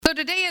So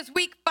today is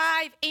week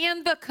 5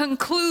 and the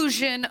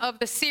conclusion of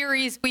the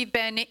series we've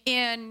been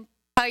in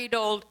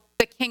titled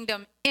The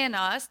Kingdom in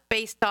Us,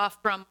 based off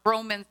from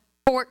Romans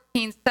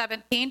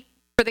 14:17.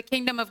 For the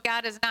kingdom of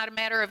God is not a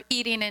matter of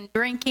eating and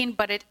drinking,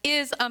 but it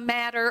is a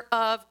matter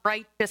of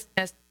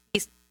righteousness,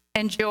 peace,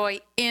 and joy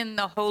in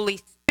the Holy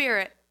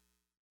Spirit.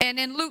 And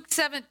in Luke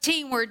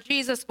 17, where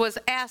Jesus was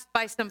asked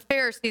by some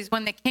Pharisees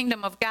when the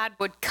kingdom of God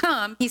would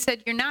come, he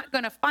said, you're not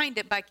going to find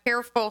it by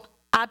careful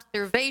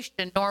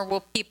observation, nor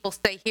will people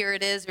say, here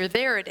it is or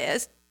there it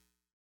is,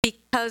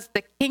 because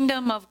the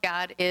kingdom of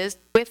God is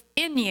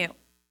within you.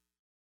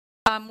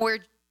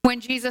 When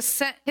Jesus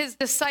sent his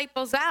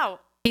disciples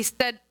out, he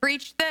said,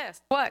 preach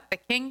this. What? The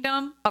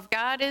kingdom of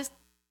God is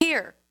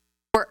here.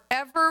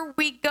 Wherever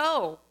we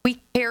go,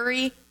 we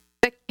carry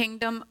the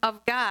kingdom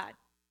of God.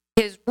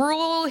 His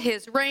rule,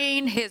 his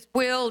reign, his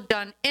will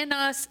done in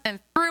us and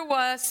through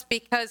us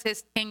because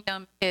his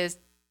kingdom is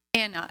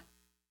in us.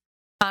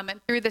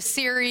 And through the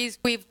series,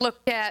 we've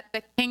looked at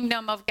the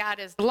kingdom of God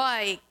is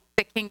like,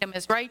 the kingdom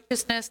is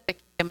righteousness, the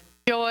kingdom is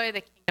joy,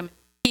 the kingdom is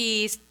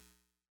peace.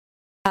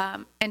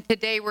 And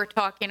today we're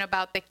talking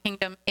about the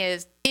kingdom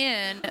is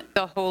in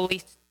the Holy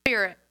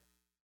Spirit.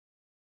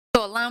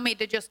 So allow me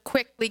to just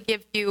quickly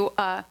give you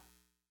a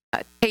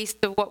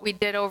taste of what we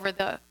did over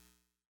the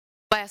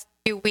last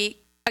few weeks.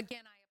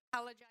 Again, I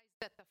apologize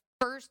that the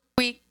first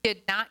week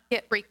did not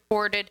get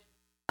recorded.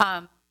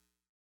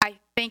 I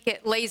think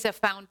it lays a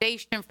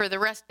foundation for the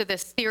rest of the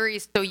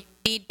series, so you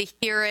need to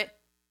hear it.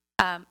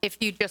 If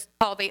you just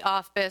call the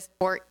office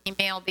or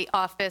email the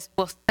office,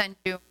 we'll send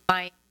you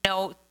my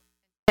notes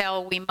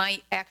until we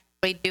might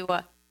actually do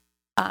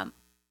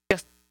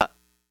just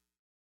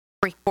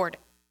record it.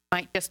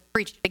 Might just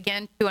preach it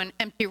again to an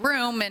empty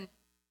room and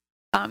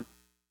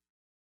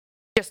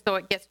just so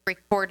it gets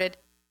recorded.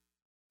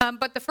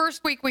 But the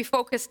first week we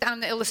focused on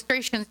the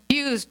illustrations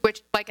used,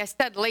 which, like I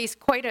said, lays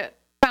quite a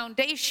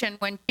foundation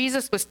when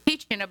Jesus was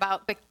teaching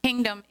about the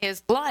kingdom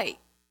is like.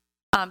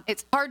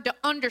 It's hard to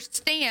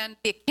understand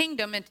the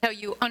kingdom until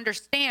you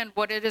understand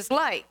what it is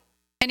like.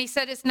 And he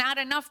said it's not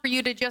enough for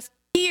you to just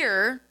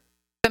hear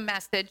the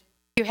message.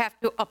 You have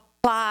to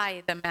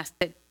apply the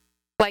message.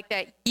 Like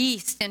that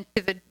yeast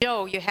into the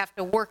dough, you have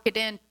to work it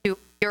into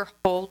your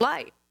whole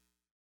life.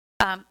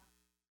 And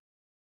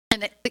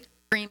it's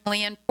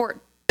extremely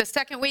important. The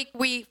second week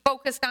we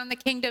focused on the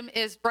kingdom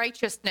is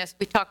righteousness.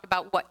 We talked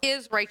about what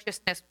is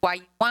righteousness, why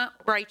you want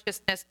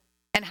righteousness,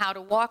 and how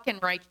to walk in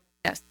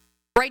righteousness.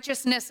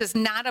 Righteousness is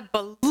not a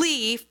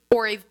belief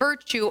or a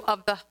virtue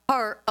of the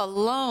heart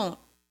alone.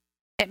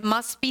 It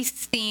must be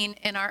seen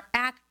in our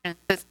actions.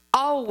 It's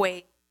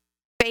always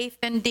faith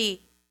and deed,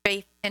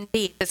 faith and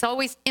deed. It's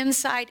always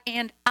inside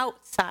and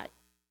outside.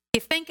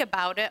 If you think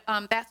about it,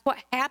 that's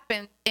what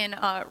happens in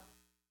a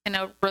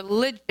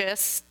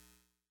religious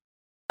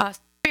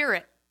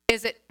spirit.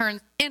 Is it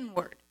turns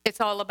inward.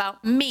 It's all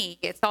about me.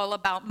 It's all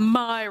about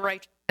my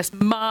righteousness,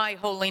 my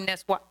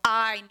holiness, what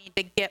I need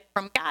to get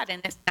from God.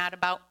 And it's not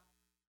about,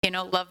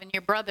 loving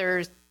your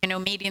brothers,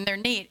 meeting their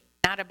need. It's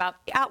not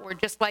about the outward.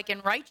 Just like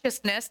in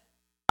righteousness,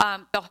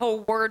 the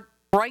whole word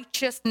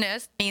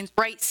righteousness means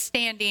right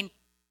standing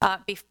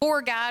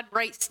before God,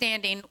 right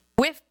standing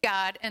with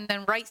God, and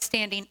then right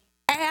standing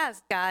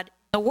as God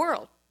in the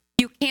world.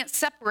 You can't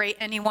separate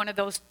any one of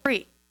those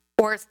three,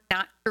 or it's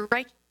not true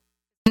righteousness.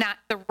 Not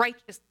the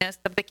righteousness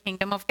of the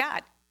kingdom of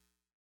God.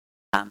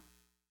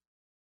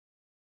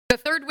 The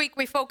third week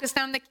we focused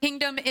on the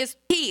kingdom is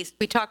peace.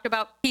 We talked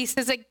about peace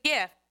as a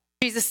gift.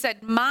 Jesus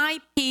said, my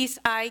peace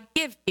I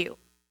give you.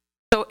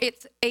 So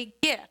it's a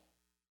gift.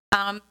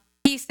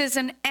 Peace is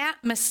an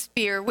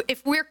atmosphere.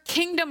 If we're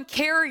kingdom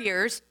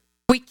carriers,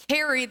 we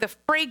carry the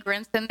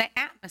fragrance and the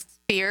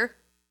atmosphere.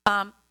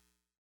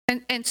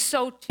 And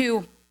so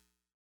too,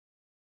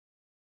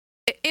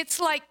 it's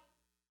like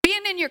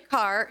being in your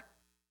car.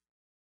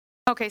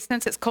 Okay,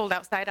 since it's cold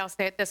outside, I'll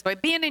say it this way.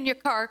 Being in your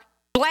car,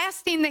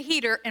 blasting the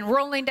heater and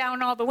rolling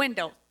down all the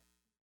windows.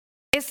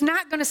 It's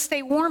not going to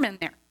stay warm in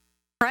there,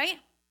 right?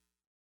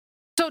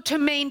 So to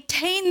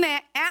maintain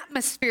that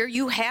atmosphere,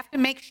 you have to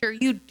make sure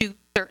you do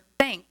certain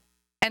things.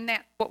 And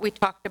that's what we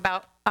talked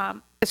about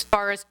as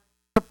far as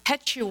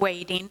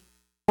perpetuating.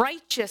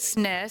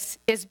 Righteousness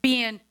is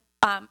being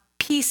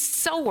peace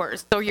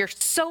sowers. So you're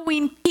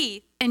sowing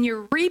peace and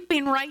you're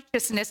reaping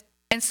righteousness.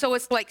 And so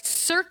it's like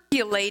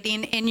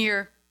circulating in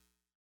your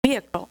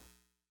vehicle,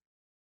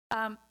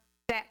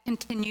 that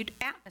continued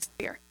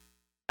atmosphere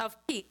of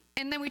peace.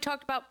 And then we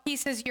talked about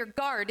peace as your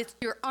guard. It's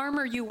your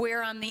armor you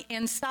wear on the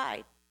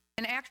inside.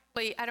 And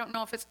actually, I don't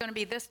know if it's going to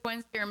be this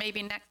Wednesday or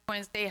maybe next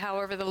Wednesday,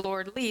 however the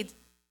Lord leads,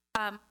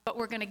 but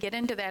we're going to get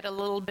into that a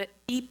little bit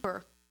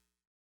deeper,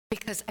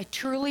 because I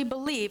truly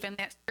believe in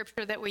that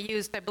scripture that we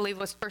used, I believe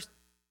was 1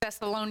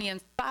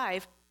 Thessalonians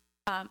 5,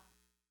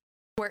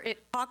 where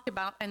it talked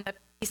about, and the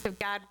peace of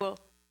God will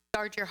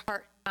guard your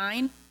heart and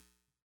mind,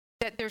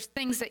 that there's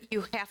things that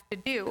you have to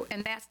do,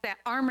 and that's that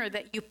armor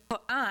that you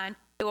put on.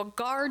 It will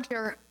guard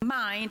your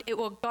mind. It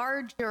will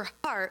guard your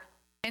heart.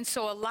 And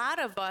so a lot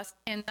of us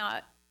in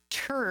the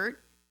church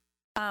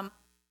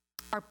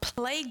are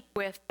plagued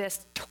with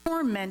this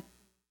torment.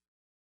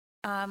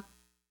 I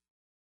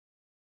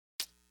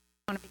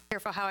want to be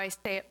careful how I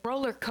say it,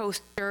 roller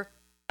coaster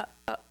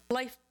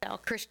lifestyle,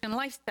 Christian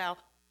lifestyle,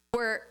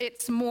 where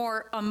it's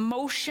more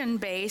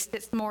emotion-based,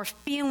 it's more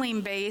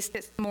feeling-based,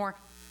 it's more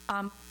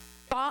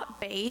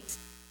thought-based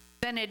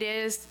than it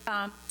is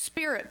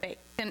spirit-based.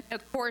 And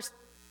of course,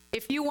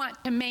 if you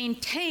want to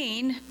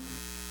maintain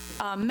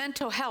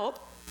mental health,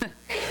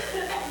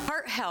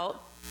 heart health,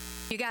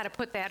 you got to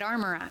put that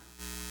armor on.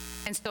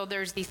 And so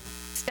there's these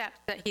steps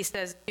that he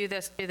says, do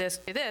this, do this,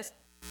 do this.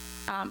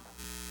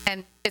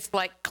 And it's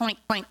like clink,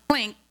 clink,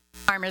 clink,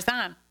 armor's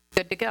on,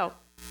 good to go.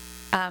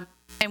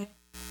 And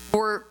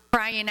we're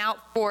crying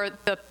out for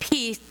the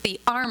peace, the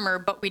armor,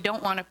 but we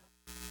don't want to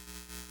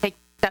take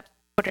steps to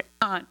put it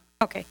on.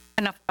 Okay,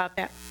 enough about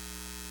that.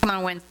 Come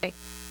on Wednesday.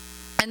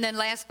 And then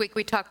last week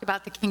we talked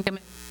about the kingdom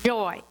of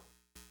joy.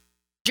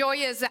 Joy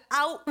is the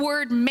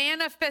outward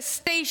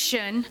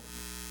manifestation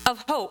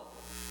of hope.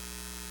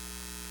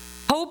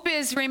 Hope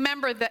is,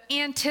 remember, the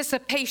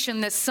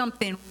anticipation that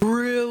something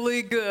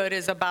really good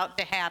is about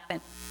to happen.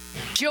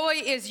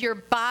 Joy is your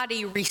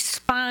body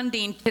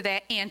responding to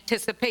that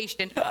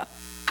anticipation.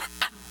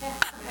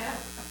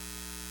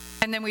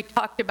 And then we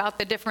talked about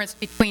the difference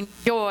between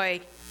joy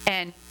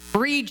and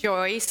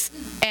rejoice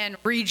and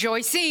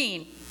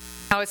rejoicing.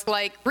 How it's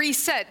like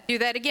reset, do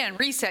that again,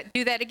 reset,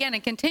 do that again,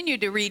 and continue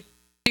to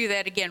do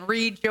that again.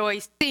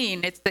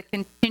 Rejoicing, it's the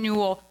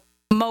continual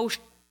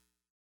motion.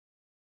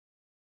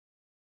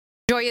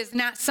 Joy is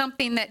not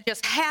something that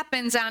just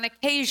happens on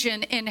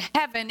occasion in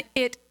heaven.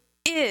 It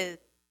is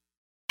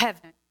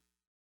heaven.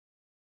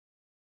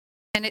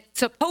 And it's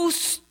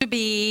supposed to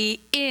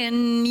be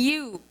in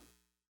you.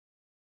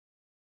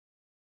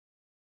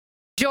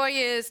 Joy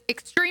is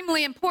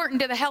extremely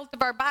important to the health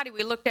of our body.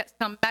 We looked at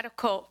some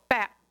medical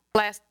facts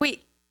last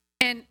week.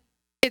 And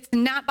it's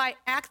not by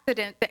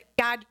accident that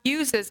God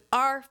uses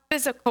our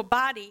physical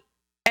body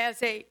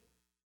as a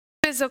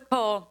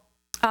physical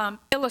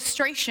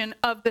illustration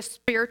of the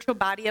spiritual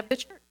body of the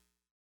church.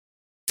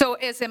 So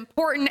as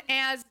important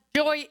as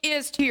joy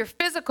is to your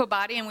physical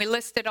body, and we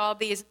listed all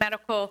these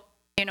medical,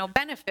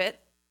 benefits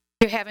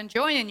to having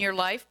joy in your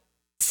life,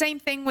 same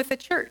thing with the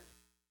church.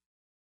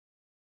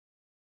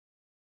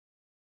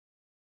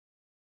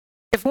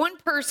 If one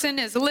person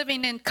is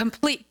living in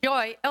complete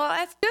joy, oh,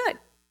 that's good,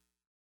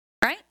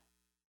 right?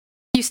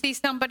 You see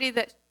somebody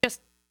that's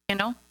just,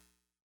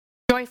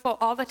 joyful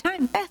all the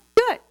time, that's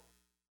good.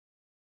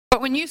 But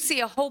when you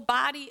see a whole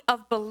body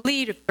of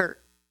believers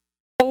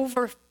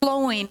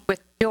overflowing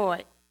with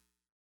joy,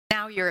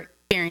 now you're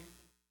experiencing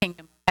the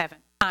kingdom of heaven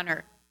on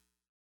earth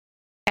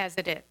as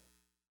it is.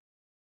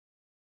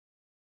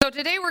 So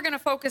today we're going to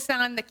focus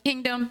on the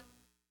kingdom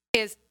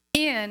is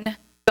in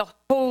the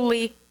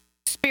Holy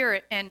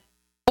Spirit. And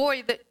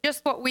boy, that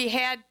just what we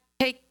had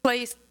take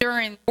place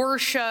during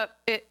worship,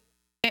 it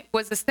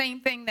was the same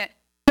thing that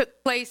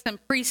took place in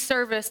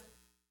pre-service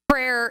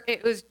prayer.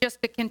 It was just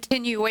a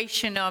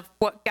continuation of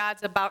what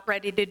God's about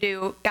ready to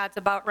do, God's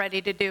about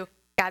ready to do,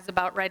 God's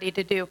about ready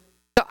to do.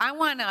 So I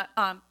want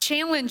to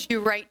challenge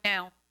you right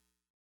now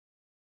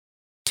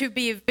to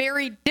be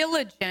very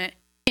diligent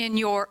in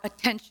your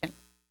attention.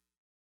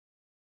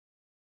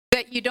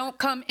 That you don't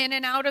come in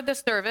and out of the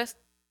service,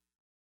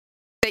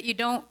 that you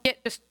don't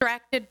get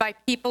distracted by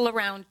people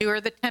around you or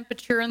the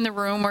temperature in the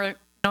room or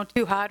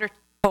too hot or too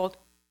cold.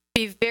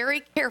 Be very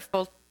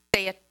careful to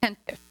stay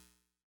attentive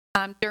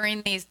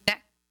during these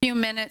next few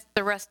minutes,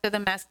 the rest of the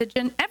message,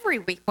 and every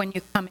week when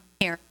you come in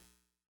here.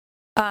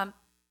 That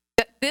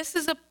this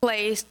is a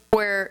place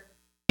where,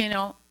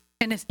 and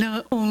it's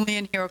not only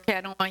in here, okay,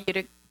 I don't want you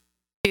to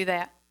do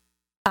that.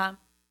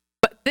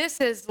 But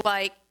this is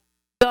like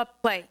the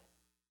place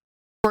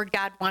where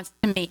God wants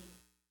to meet.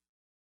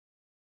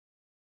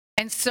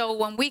 And so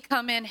when we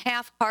come in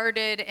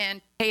half-hearted and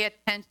pay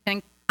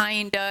attention,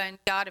 kinda, and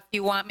God, if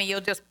you want me,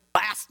 you'll just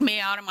blast me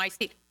out of my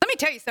seat. Let me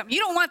tell you something. You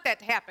don't want that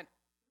to happen.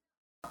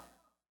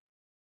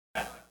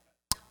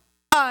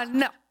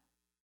 No.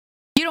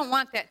 You don't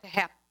want that to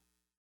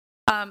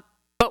happen.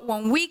 But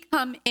when we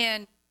come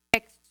in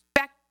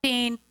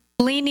expecting,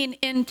 leaning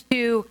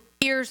into,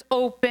 ears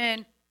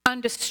open,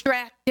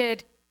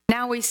 undistracted,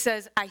 now he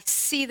says, I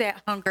see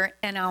that hunger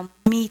and I'll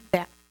meet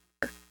that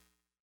hunger.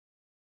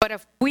 But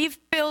if we've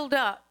filled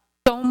up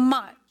so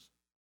much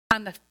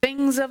on the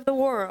things of the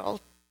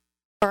world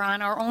or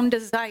on our own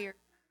desires,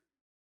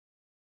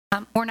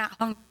 we're not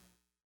hungry.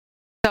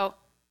 So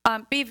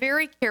be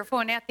very careful.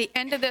 And at the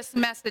end of this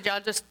message,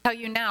 I'll just tell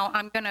you now,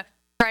 I'm going to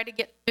try to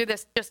get through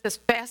this just as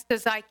fast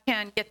as I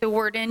can, get the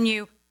word in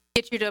you,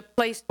 get you to a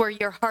place where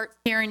your heart's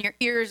hearing, your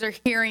ears are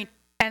hearing,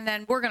 and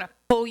then we're going to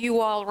pull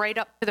you all right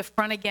up to the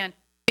front again,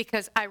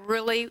 because I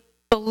really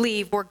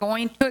believe we're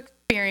going to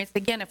experience,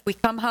 again, if we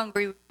come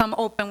hungry, we come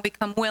open, we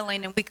come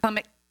willing, and we come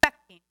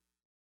expecting,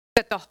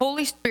 that the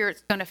Holy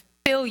Spirit's going to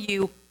fill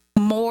you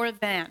more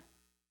than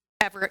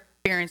ever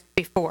experienced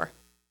before.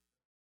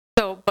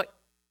 So, but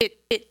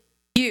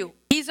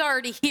he's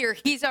already here,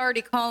 he's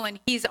already calling,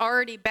 he's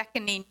already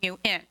beckoning you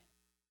in.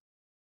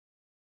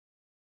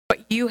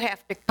 But you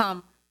have to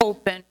come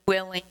open,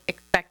 willing,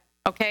 expect.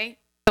 Okay?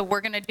 So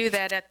we're going to do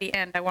that at the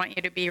end. I want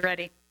you to be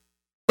ready.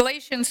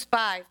 Galatians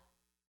 5,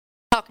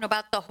 talking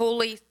about the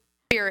Holy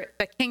Spirit.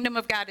 The kingdom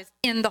of God is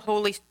in the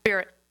Holy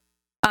Spirit.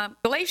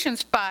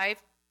 Galatians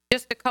 5,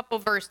 just a couple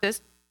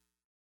verses,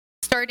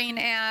 starting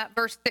at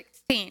verse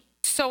 16.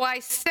 So I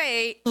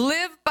say,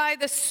 live by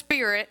the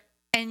Spirit,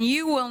 and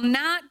you will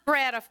not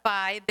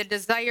gratify the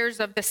desires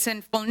of the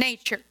sinful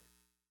nature.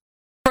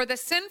 For the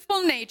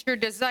sinful nature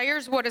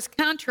desires what is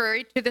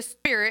contrary to the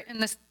Spirit,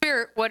 and the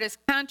Spirit what is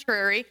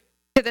contrary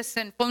to the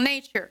sinful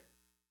nature.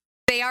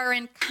 They are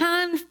in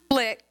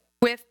conflict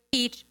with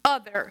each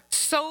other,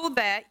 so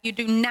that you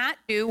do not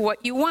do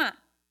what you want.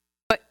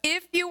 But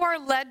if you are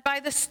led by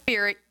the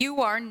Spirit,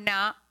 you are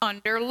not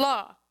under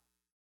law.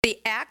 The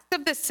acts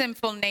of the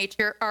sinful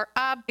nature are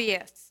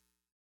obvious: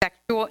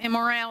 sexual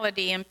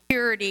immorality,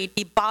 impurity,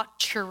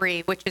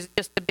 debauchery, which is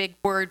just a big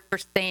word for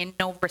saying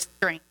no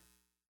restraint,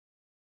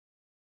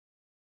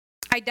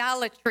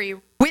 idolatry,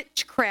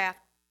 witchcraft,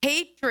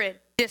 hatred,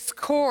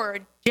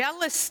 discord,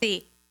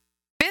 jealousy,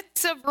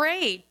 fits of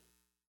rage,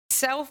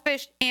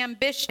 selfish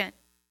ambition,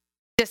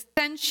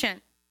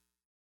 dissension,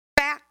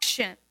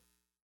 faction,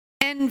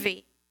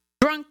 envy,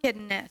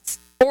 drunkenness,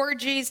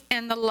 orgies,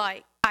 and the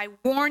like. I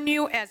warn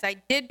you, as I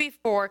did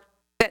before,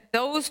 that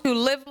those who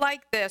live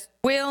like this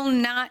will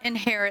not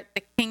inherit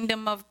the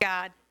kingdom of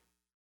God.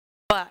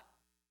 But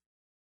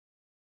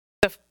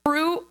the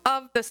fruit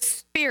of the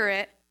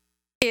Spirit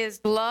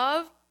is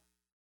love,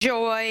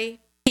 joy,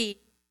 peace,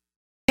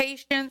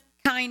 patience,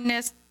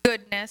 kindness,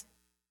 goodness,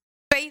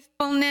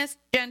 faithfulness,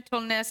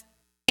 gentleness,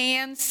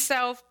 and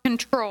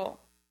self-control.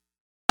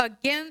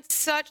 Against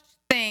such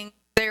things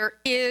there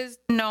is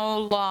no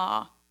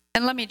law.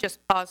 And let me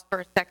just pause for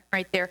a second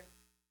right there.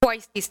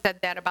 Twice he said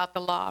that about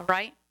the law,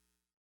 right?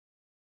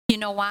 You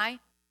know why?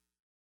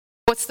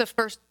 What's the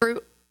first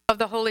fruit of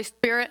the Holy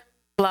Spirit?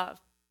 Love.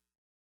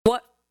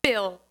 What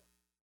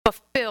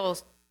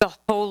fulfills the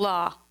whole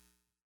law?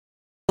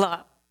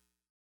 Love.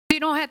 You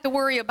don't have to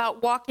worry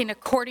about walking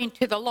according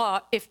to the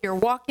law. If you're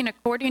walking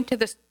according to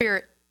the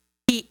Spirit,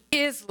 He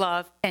is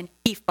love and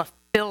He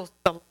fulfills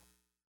the law.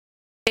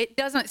 It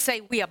doesn't say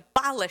we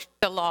abolish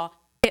the law,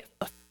 it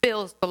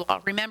fulfills the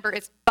law. Remember,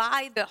 it's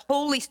by the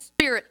Holy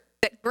Spirit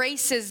that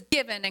grace is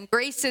given, and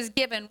grace is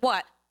given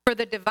what? For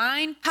the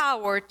divine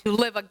power to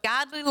live a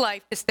godly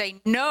life, to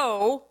say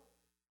no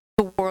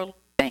to worldly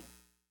things.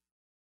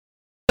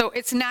 So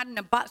it's not an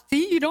about,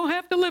 see, you don't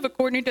have to live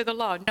according to the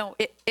law. No,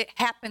 it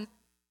happens,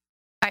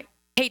 I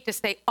hate to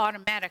say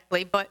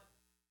automatically, but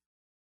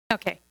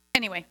okay.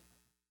 Anyway,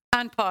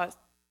 on pause,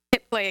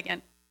 hit play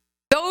again.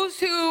 Those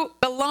who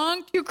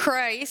belong to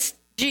Christ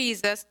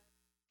Jesus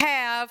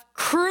have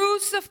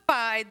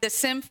crucified the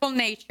sinful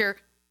nature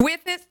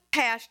with its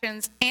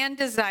passions and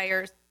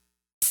desires.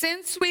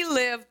 Since we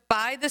live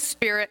by the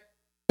Spirit,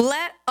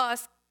 let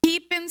us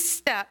keep in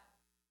step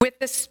with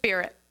the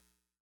Spirit.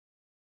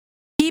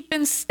 Keep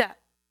in step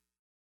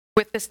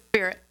with the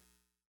Spirit.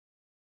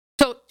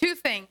 So, two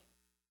things.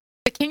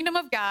 The kingdom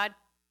of God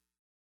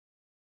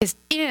is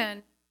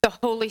in the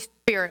Holy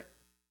Spirit.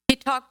 He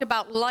talked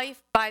about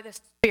life by the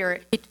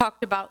Spirit. He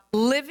talked about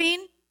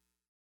living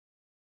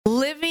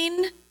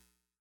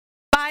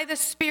by the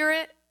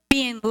Spirit,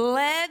 being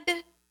led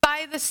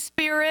by the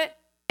Spirit,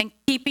 and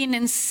keeping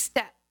in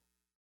step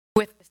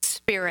with the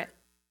Spirit.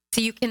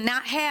 So you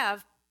cannot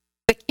have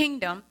the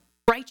kingdom,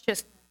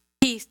 righteousness,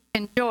 peace,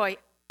 and joy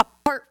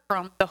apart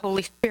from the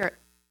Holy Spirit.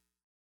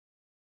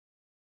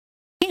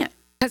 You can't,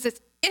 because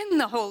it's in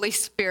the Holy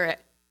Spirit.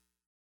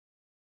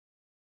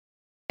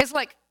 It's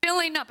like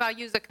filling up, I'll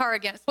use a car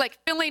again, it's like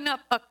filling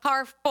up a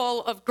car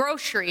full of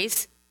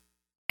groceries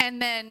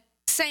and then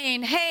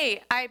saying,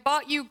 hey, I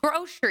bought you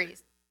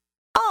groceries.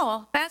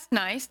 Oh, that's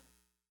nice.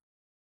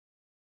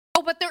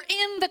 Oh, but they're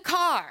in the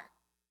car.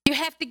 You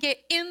have to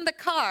get in the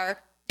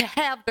car to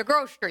have the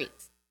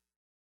groceries.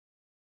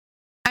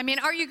 I mean,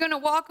 are you going to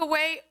walk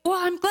away? Well,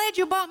 I'm glad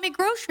you bought me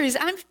groceries.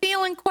 I'm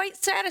feeling quite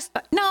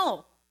satisfied.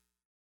 No.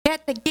 You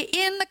have to get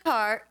in the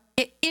car,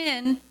 get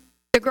in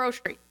the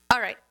groceries. All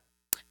right.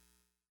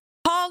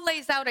 Paul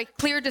lays out a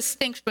clear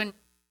distinction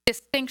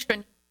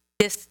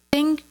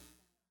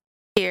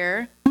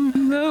here.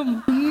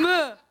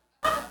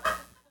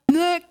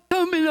 Not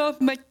coming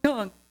off my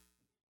tongue.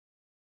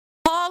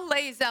 Paul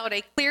lays out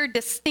a clear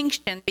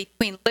distinction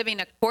between living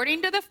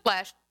according to the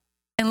flesh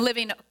and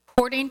living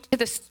according to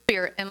the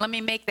Spirit. And let me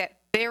make that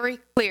very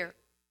clear.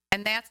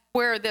 And that's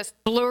where this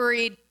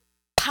blurry,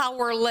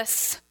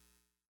 powerless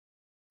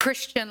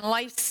Christian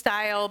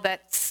lifestyle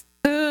that's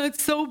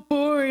it's so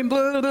boring,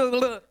 blah, blah,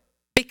 blah,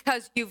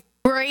 because you've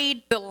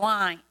grayed the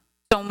line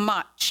so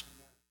much.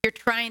 You're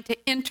trying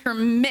to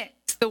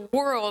intermix the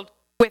world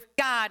with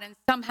God and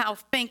somehow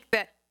think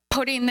that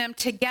putting them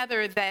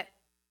together, that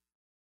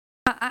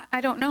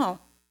I don't know.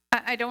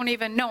 I don't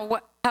even know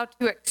how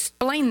to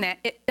explain that.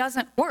 It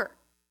doesn't work.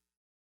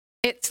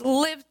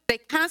 They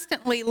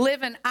constantly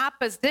live in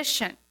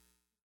opposition.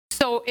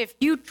 So if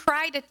you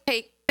try to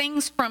take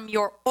things from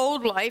your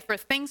old life or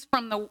things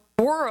from the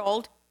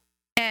world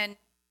and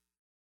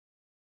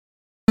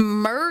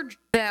merge merge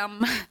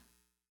them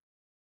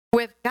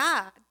with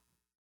God,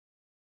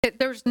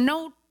 there's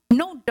no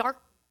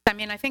dark. I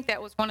mean, I think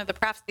that was one of the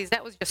prophecies.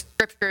 That was just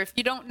scripture. If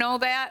you don't know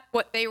that,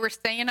 what they were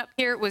saying up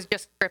here, it was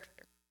just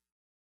scripture.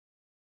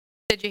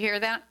 Did you hear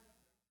that?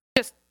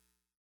 Just,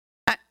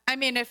 I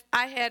mean, if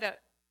I had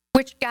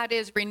which God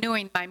is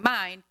renewing my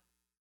mind,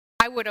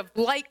 I would have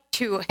liked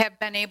to have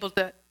been able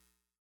to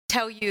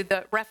tell you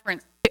the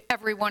reference to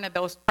every one of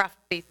those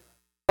prophecies.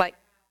 Like,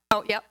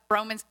 oh, yep,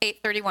 Romans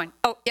 8:31.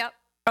 Oh, yep,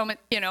 Romans,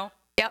 yep.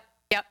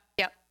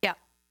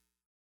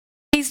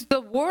 He's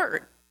the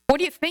Word. What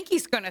do you think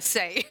he's going to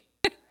say?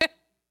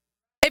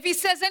 If he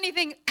says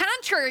anything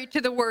contrary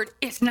to the Word,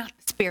 it's not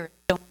the Spirit.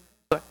 Don't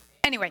do it.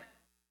 Anyway,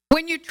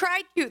 when you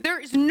try to, there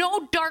is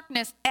no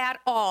darkness at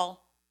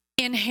all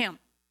in him.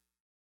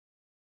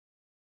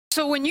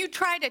 So when you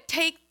try to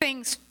take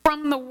things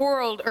from the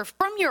world or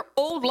from your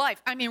old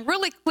life, I mean,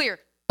 really clear.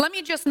 Let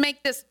me just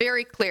make this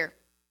very clear.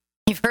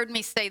 You've heard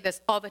me say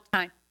this all the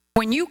time.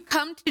 When you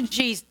come to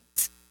Jesus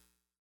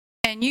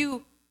and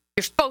you're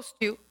supposed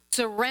to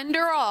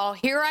surrender all,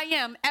 here I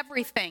am,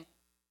 everything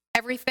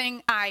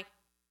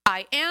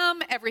I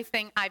am,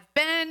 everything I've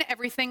been,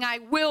 everything I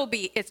will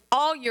be, it's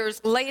all yours,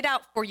 laid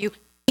out for you.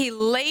 He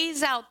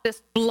lays out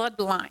this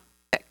bloodline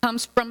that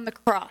comes from the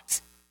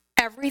cross,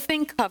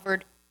 everything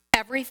covered,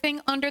 everything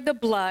under the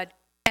blood,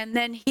 and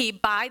then he,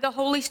 by the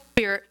Holy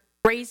Spirit,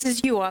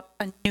 raises you up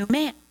a new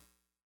man.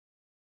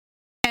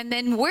 And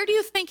then where do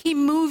you think he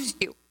moves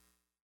you?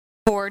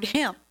 Toward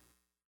him.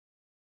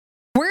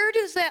 Where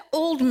does that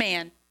old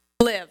man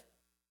live?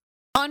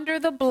 Under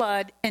the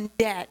blood and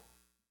dead,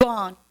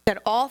 gone.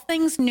 That all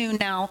things new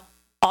now,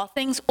 all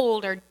things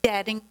old are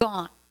dead and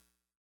gone.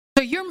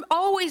 So you're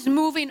always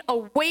moving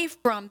away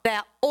from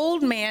that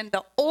old man,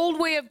 the old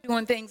way of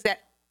doing things,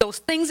 those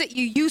things that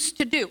you used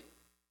to do.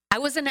 I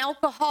was an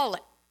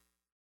alcoholic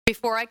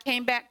before I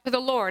came back to the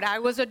Lord. I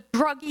was a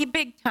druggie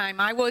big time.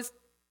 I was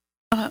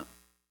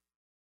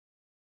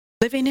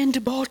living in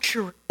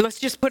debauchery. Let's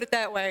just put it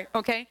that way,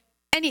 okay?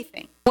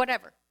 Anything,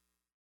 whatever.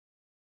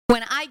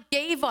 When I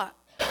gave up,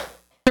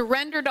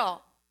 surrendered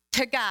all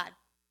to God,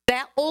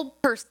 that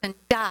old person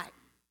died.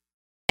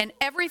 And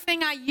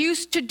everything I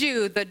used to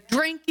do, the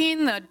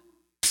drinking, the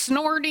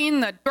snorting,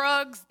 the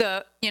drugs,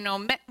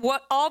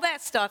 all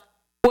that stuff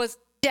was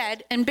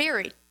dead and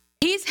buried.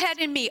 He's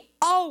heading me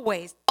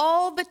always,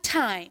 all the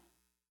time,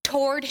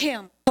 toward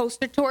him,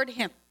 closer toward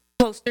him,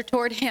 closer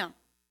toward him,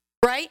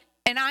 right?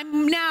 And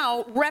I'm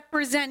now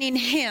representing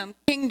him,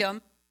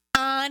 kingdom,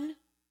 on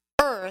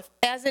earth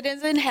as it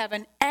is in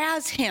heaven,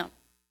 as him.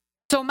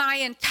 So my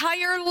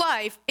entire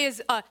life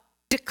is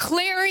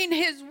declaring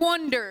his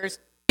wonders.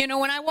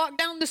 When I walk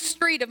down the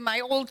street of my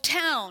old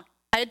town,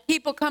 I had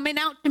people coming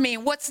out to me,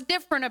 what's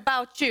different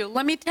about you?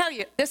 Let me tell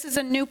you, this is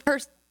a new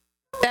person.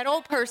 That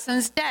old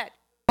person's dead.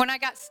 When I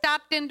got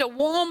stopped into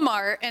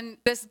Walmart and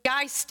this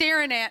guy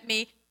staring at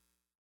me,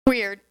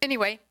 weird.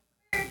 Anyway,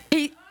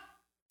 he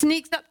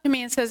sneaks up to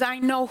me and says, I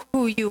know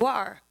who you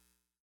are.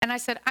 And I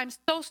said, I'm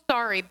so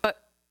sorry,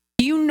 but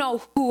you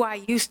know who I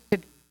used to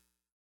be.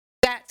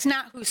 That's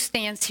not who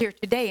stands here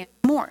today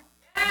anymore.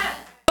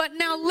 But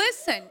now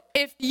listen,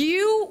 if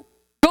you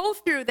go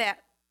through that,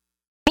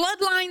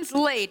 bloodlines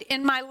laid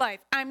in my life,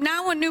 I'm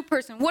now a new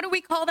person. What do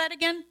we call that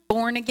again?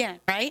 Born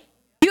again, right?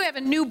 You have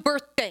a new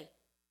birthday.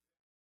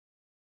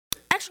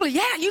 Actually,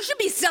 yeah, you should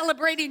be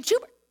celebrating too.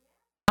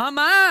 Come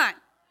on.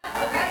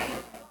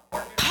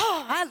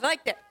 Oh, I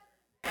like that.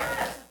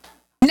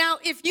 Now,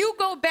 if you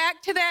go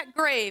back to that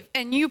grave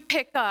and you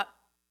pick up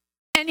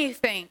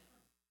anything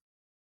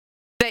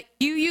that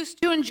you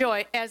used to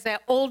enjoy as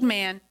that old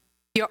man,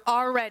 you're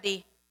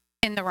already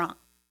in the wrong.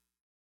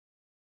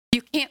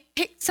 You can't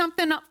pick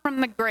something up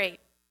from the grave.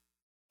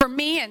 For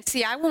me, and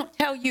see, I won't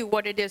tell you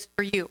what it is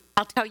for you.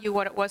 I'll tell you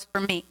what it was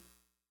for me.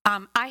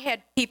 I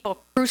had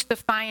people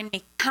crucifying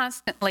me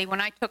constantly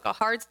when I took a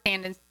hard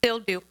stand, and still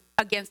do,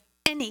 against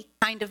any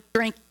kind of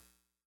drink.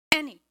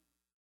 Any.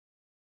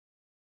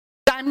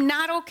 I'm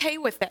not okay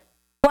with it.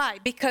 Why?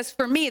 Because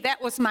for me,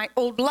 that was my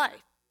old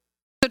life.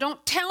 So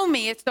don't tell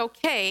me it's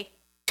okay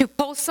to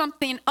pull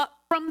something up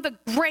from the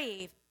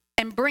grave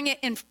and bring it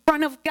in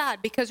front of God.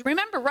 Because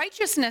remember,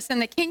 righteousness in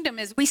the kingdom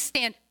is we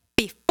stand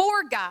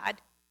before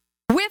God,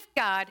 with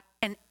God,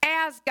 and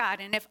as God.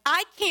 And if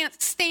I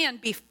can't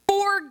stand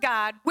before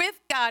God, with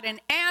God, and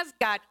as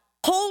God,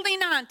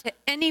 holding on to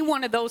any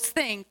one of those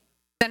things,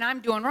 then I'm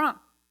doing wrong.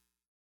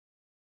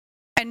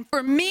 And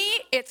for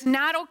me, it's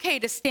not okay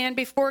to stand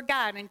before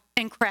God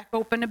and crack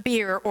open a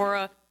beer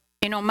or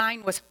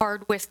mine was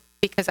hard whiskey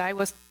because I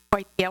was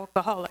quite the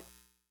alcoholic,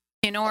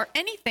 or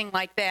anything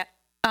like that.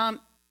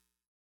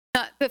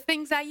 The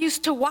things I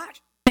used to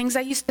watch, things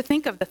I used to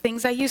think of, the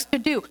things I used to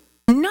do,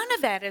 none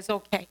of that is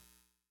okay.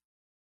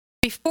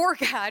 Before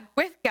God,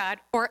 with God,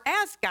 or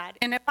as God.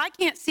 And if I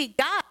can't see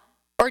God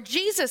or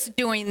Jesus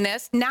doing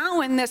this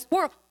now in this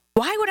world,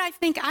 why would I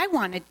think I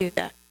want to do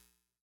that?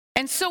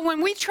 And so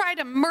when we try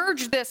to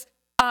merge this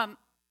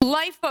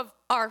life of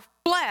our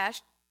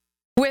flesh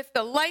with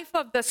the life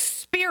of the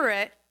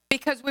Spirit,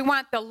 because we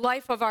want the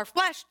life of our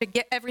flesh to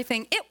get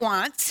everything it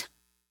wants,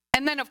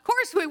 And then, of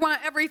course, we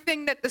want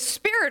everything that the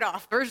Spirit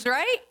offers,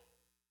 right?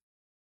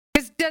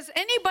 Because does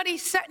anybody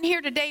sitting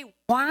here today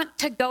want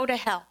to go to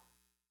hell?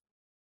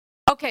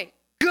 Okay,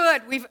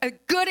 good. We've a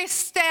good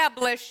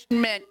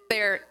establishment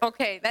there.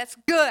 Okay, that's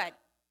good.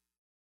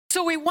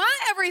 So we want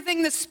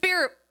everything the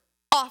Spirit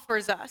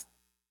offers us.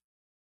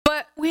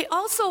 But we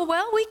also,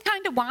 we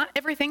kind of want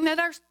everything that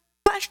our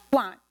flesh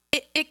wants.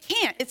 It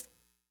can't. It's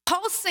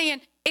Paul's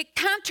saying it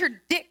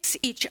contradicts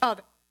each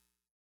other.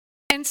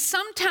 And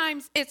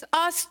sometimes it's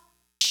us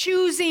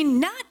choosing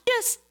not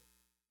just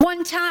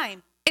one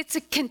time. It's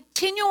a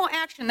continual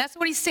action. That's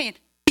what he's saying.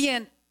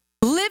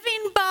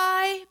 Living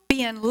by,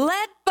 being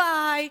led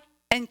by,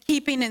 and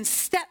keeping in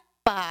step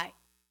by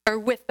or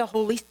with the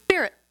Holy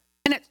Spirit.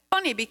 And it's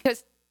funny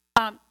because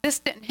this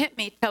didn't hit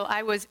me till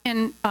I was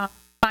in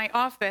my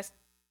office.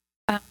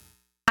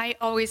 I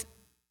always,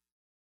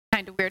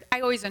 kind of weird,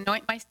 I always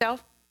anoint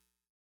myself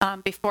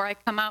before I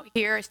come out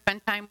here. I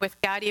spend time with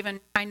God.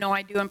 Even I know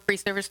I do in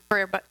pre-service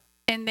prayer, but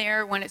in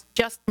there when it's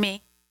just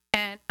me,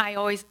 and I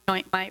always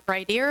anoint my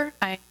right ear,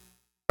 my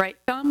right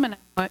thumb, and I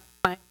anoint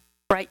my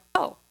right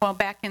toe. Well,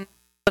 back in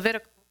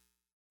Levitical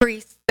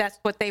priests, that's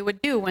what they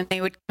would do when they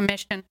would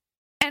commission.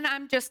 And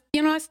I'm just,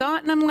 I saw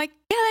it and I'm like,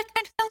 yeah, that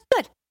kind of sounds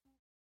good.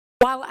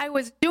 While I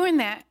was doing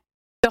that,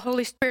 the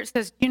Holy Spirit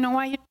says, you know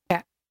why you do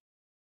that?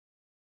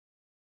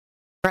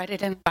 Read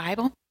it in the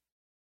Bible.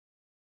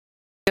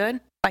 Good.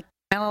 Like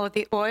the smell of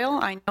the oil.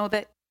 I know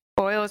that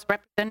oil is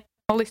representing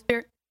the Holy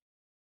Spirit.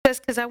 It says,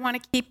 because I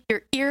want to keep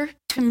your ear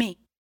to me.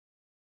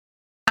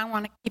 I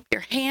want to keep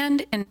your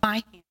hand in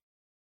my hand.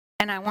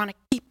 And I want to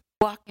keep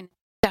walking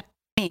step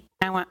with me.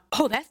 And I went,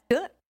 oh, that's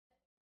good.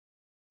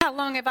 How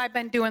long have I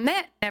been doing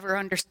that? Never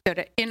understood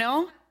it,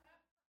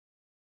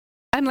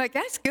 I'm like,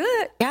 that's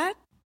good, God.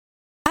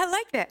 I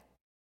like that.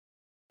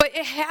 But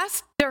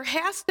there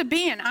has to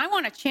be, and I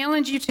want to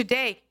challenge you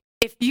today,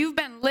 if you've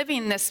been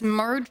living this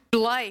merged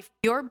life,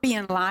 you're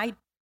being lied.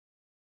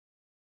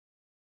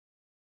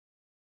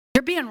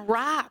 You're being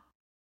robbed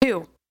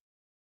too,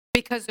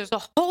 because there's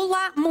a whole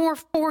lot more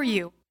for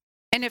you.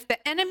 And if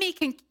the enemy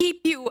can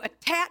keep you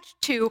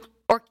attached to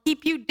or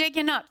keep you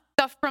digging up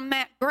stuff from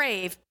that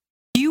grave,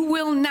 you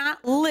will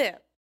not live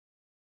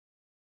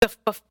the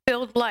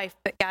fulfilled life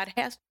that God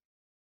has.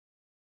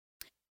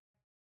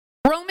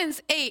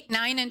 Romans 8,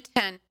 9, and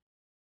 10.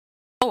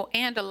 Oh,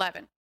 and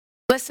 11.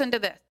 Listen to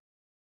this.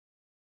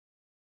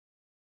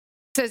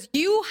 It says,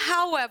 you,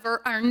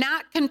 however, are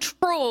not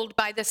controlled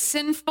by the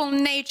sinful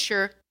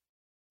nature,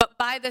 but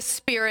by the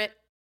Spirit,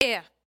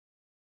 if.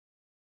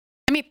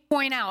 Let me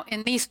point out,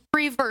 in these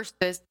 3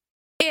 verses,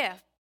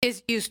 if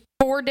is used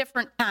 4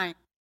 different times.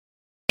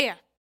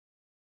 If,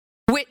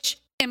 which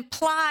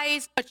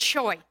implies a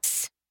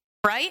choice,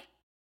 right?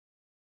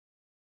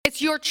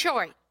 It's your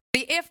choice.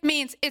 The if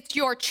means it's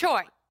your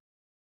choice.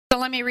 So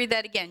let me read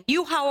that again.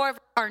 You, however,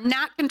 are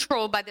not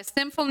controlled by the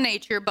sinful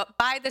nature, but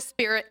by the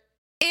Spirit,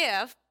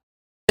 if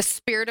the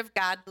Spirit of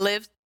God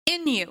lives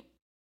in you.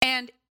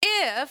 And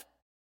if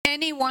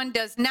anyone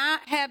does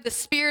not have the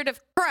Spirit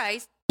of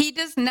Christ, he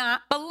does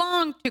not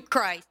belong to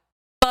Christ.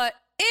 But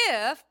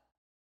if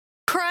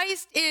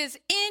Christ is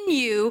in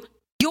you,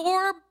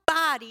 your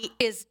body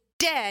is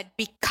dead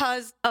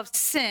because of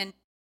sin,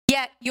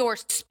 yet your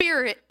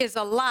spirit is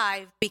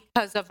alive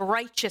because of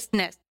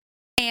righteousness.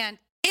 And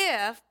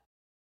if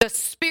the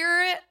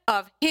Spirit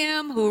of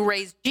him who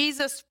raised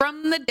Jesus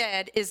from the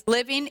dead is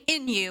living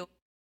in you,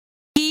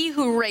 he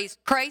who raised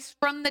Christ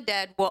from the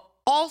dead will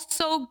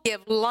also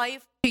give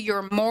life to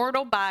your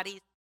mortal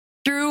bodies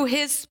through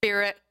his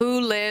Spirit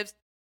who lives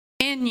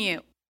in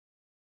you.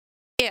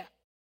 If.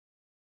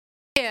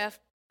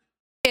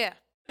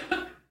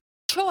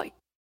 Choice.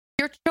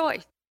 Your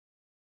choice.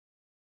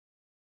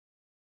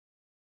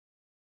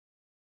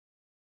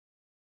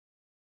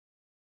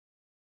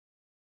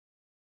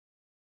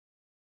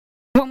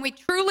 When we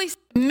truly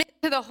submit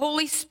to the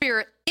Holy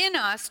Spirit in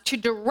us to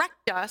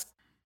direct us,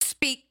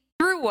 speak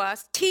through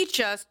us,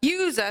 teach us,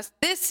 use us,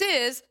 this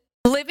is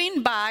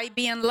living by,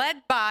 being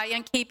led by,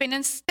 and keeping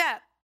in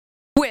step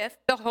with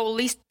the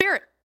Holy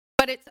Spirit.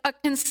 But it's a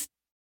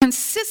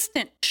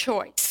consistent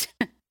choice,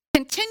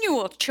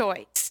 continual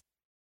choice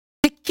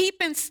to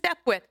keep in step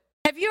with.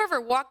 Have you ever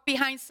walked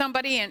behind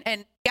somebody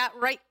and got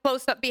right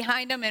close up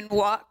behind them and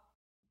walked?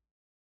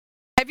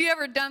 Have you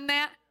ever done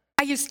that?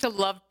 I used to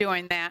love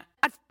doing that.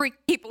 I'd freak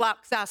people out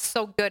because I was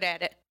so good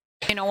at it.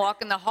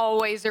 Walking the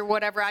hallways or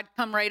whatever, I'd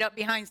come right up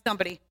behind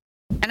somebody.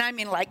 And I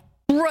mean, like,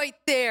 right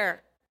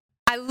there.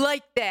 I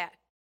like that.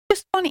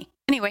 Just funny.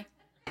 Anyway.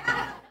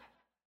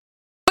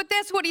 But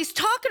that's what he's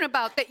talking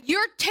about, that you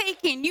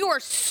are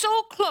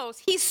so close.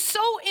 He's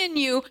so in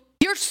you.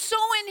 You're so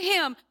in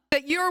him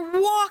that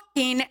you're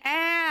walking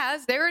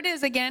as, there it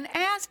is again,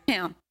 as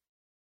him.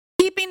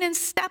 Keeping in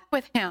step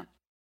with him.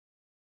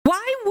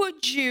 Why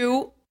would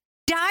you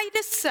die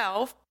to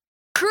self,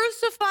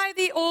 crucify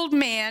the old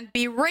man,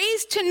 be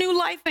raised to new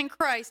life in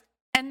Christ,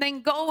 and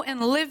then go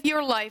and live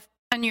your life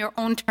on your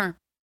own terms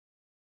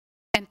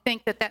and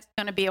think that that's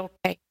going to be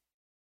okay?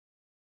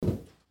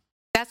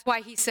 That's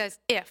why he says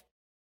if.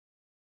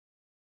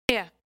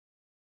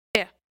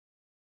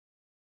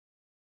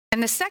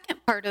 And the second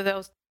part of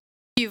those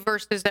few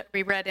verses that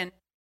we read in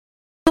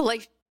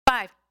Galatians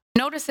 5,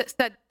 notice it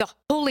said the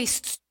Holy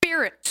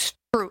Spirit's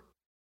fruit.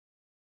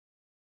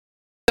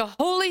 The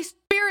Holy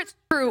Spirit's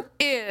fruit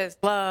is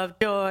love,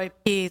 joy,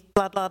 peace,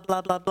 blah, blah,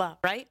 blah, blah, blah,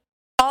 right?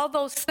 All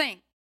those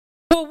things.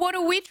 Well, what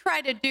do we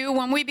try to do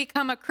when we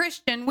become a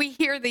Christian? We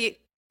hear the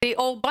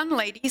old bun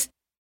ladies,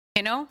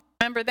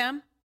 remember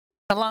them?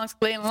 The long,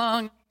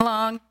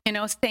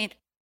 saying,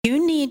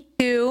 you need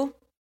to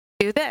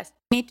do this.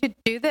 You need to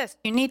do this.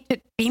 You need to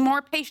be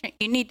more patient.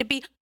 You need to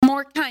be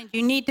more kind.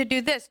 You need to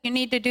do this. You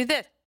need to do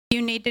this.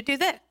 You need to do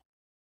this.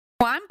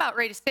 Well, I'm about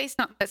ready to say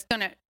something that's going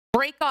to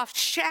break off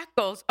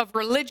shackles of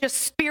religious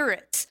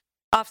spirits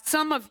off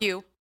some of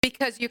you,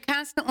 because you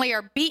constantly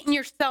are beating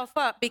yourself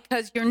up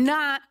because you're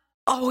not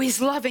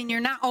always loving,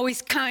 you're not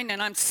always kind, and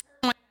I'm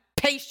certainly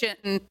patient,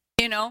 and,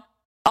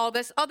 all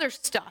this other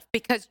stuff,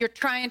 because you're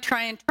trying,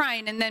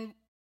 and then,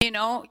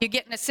 you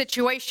get in a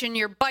situation,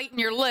 you're biting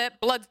your lip,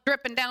 blood's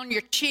dripping down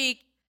your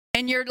cheek,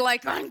 and you're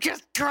like, I'm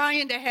just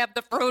trying to have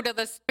the fruit of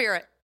the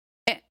Spirit.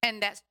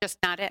 And that's just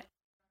not it.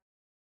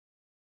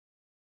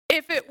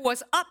 If it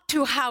was up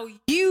to how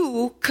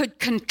you could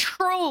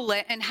control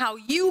it and how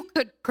you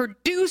could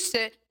produce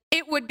it,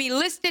 it would be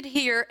listed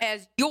here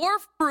as your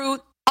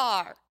fruit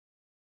are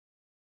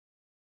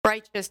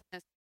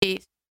righteousness,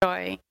 peace,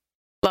 joy,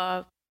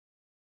 love.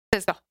 It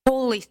says the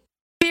Holy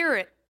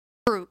Spirit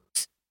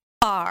fruits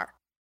are.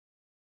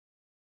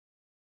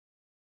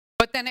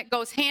 But then it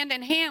goes hand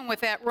in hand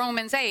with that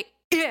Romans 8,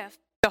 if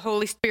the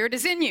Holy Spirit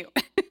is in you.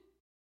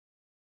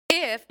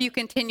 If you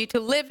continue to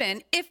live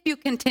in, if you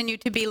continue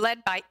to be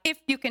led by,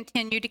 if you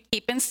continue to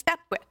keep in step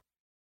with.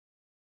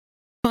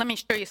 Let me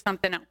show you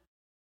something else.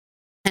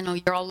 I know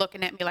you're all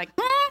looking at me like,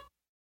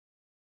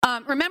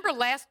 remember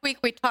last week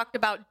we talked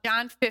about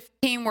John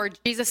 15 where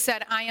Jesus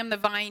said, I am the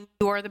vine,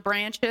 you are the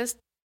branches.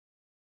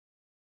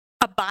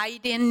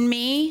 Abide in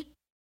me.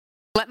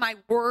 Let my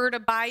word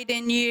abide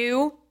in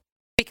you.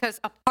 Because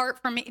apart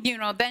from me,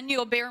 then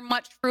you'll bear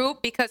much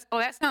fruit. Because,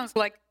 that sounds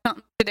like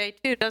something today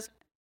too, doesn't it?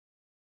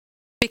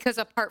 Because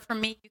apart from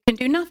me, you can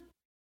do nothing.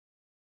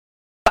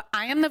 But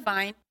I am the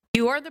vine,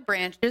 you are the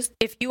branches.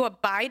 If you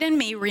abide in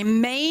me,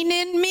 remain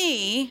in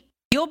me,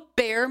 you'll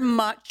bear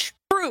much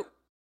fruit.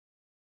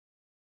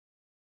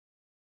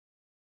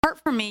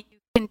 Apart from me, you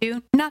can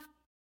do nothing.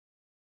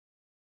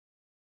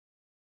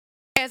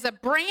 As a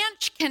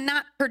branch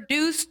cannot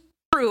produce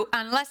fruit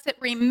unless it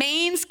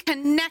remains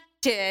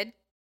connected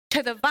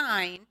to the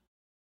vine,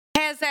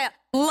 has that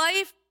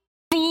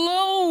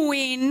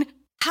life-flowing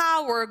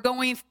power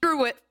going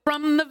through it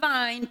from the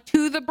vine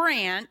to the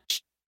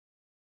branch,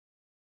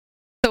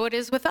 so it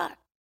is with us.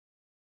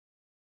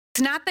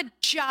 It's not the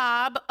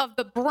job of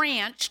the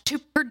branch to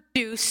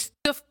produce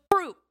the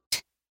fruit.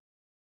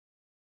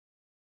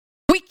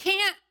 We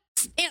can't,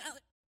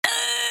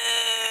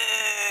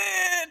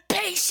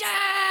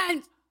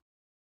 patience.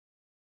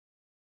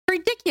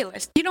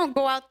 Ridiculous. You don't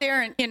go out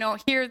there and,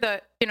 hear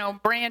the,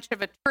 branch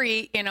of a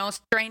tree,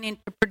 straining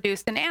to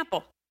produce an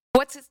apple.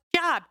 What's its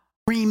job?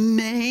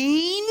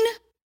 Remain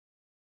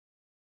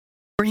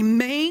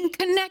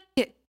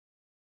connected.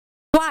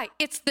 Why?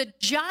 It's the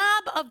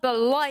job of the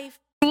life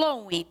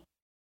flowing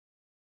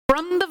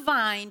from the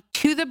vine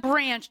to the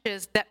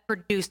branches that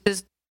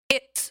produces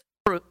its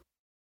fruit.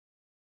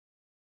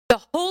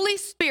 The Holy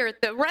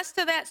Spirit, the rest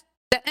of that,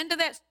 the end of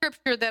that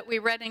scripture that we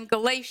read in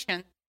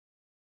Galatians,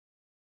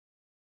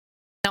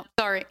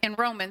 in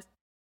Romans,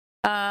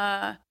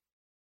 that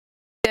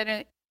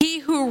he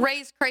who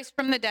raised Christ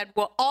from the dead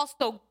will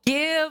also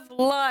give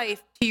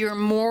life to your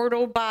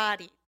mortal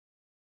body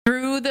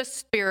through the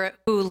Spirit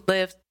who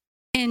lives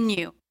in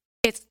you.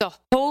 It's the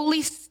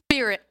Holy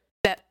Spirit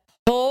that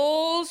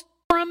pulls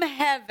from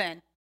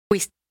heaven. We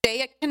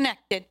stay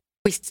connected.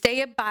 We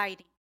stay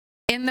abiding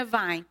in the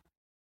vine.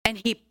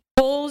 And he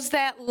pulls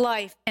that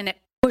life and it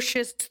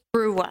pushes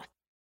through us.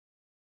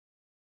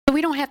 So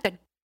we don't have to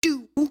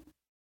do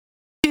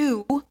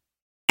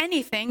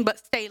anything but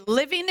stay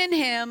living in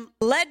him,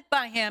 led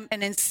by him,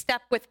 and in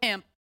step with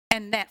him.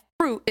 And that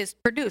fruit is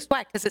produced.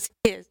 Why? Because it's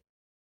his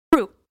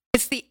fruit.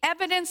 It's the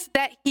evidence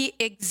that he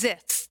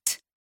exists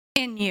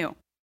in you.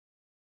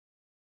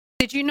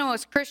 Did you know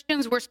as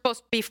Christians we're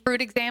supposed to be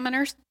fruit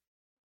examiners?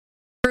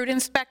 Fruit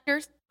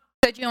inspectors?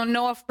 Said you'll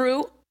know a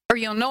fruit or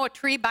you'll know a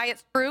tree by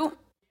its fruit?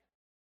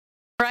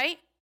 Right?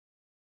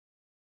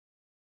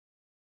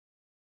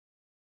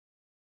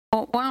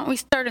 Well, why don't we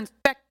start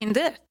inspecting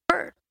this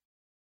first?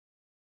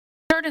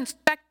 Start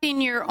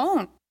inspecting your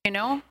own,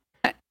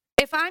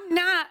 If I'm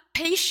not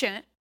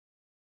patient,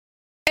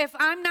 if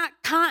I'm not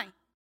kind,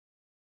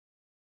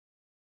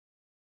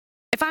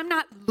 if I'm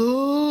not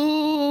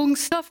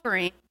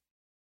long-suffering,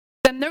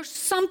 then there's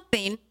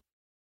something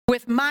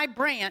with my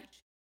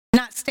branch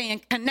not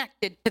staying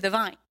connected to the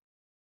vine.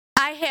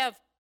 I have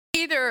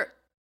either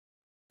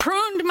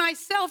pruned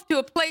myself to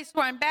a place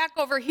where I'm back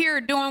over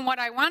here doing what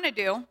I want to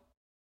do,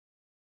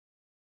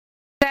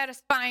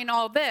 satisfying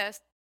all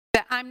this,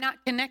 that I'm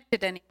not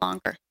connected any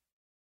longer.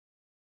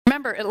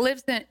 Remember, it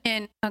lives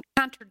in a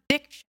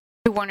contradiction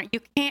to one another. You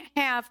can't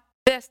have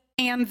this,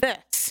 and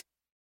this.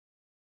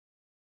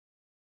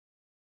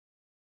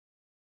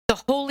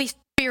 The Holy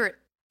Spirit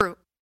fruit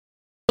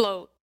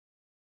flows.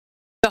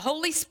 The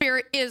Holy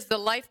Spirit is the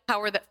life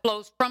power that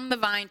flows from the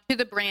vine to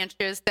the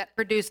branches that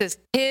produces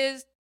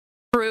his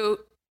fruit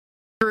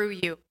through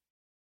you.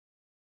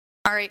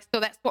 All right, so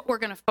that's what we're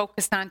going to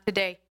focus on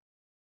today.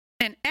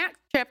 In Acts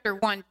chapter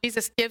 1,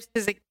 Jesus gives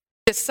his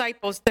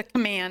disciples the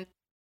command,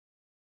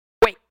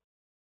 wait.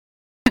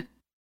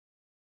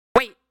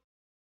 Wait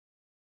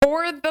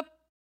for the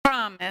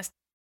promise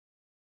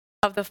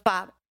of the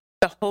Father,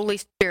 the Holy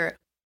Spirit.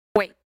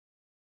 Wait.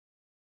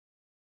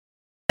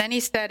 Then he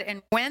said,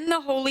 and when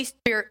the Holy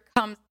Spirit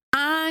comes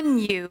on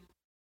you,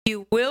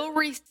 you will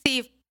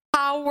receive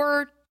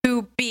power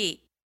to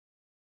be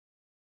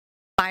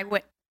my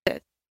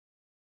witnesses.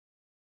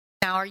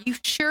 Now, are you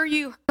sure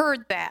you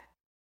heard that?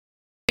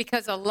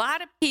 Because a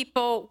lot of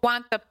people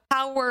want the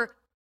power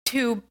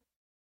to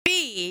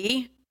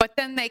be, but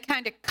then they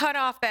kind of cut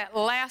off that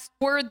last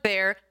word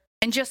there,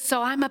 and just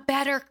so I'm a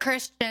better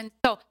Christian,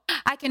 so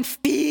I can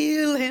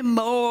feel him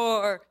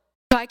more,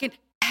 so I can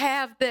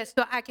have this,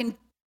 so I can.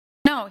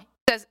 No, he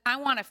says, I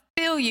want to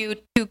fill you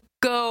to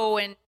go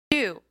and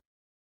do,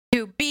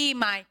 to be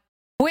my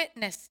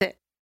witnesses.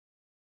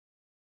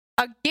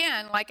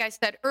 Again, like I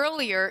said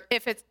earlier,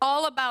 if it's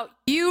all about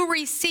you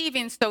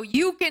receiving so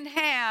you can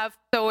have,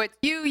 so it's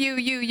you,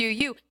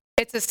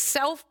 it's a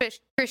selfish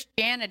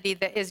Christianity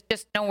that is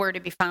just nowhere to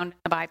be found in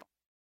the Bible.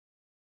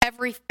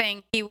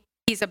 Everything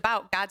he's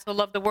about, God so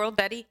loved the world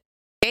that he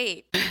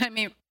gave. I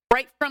mean,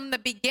 right from the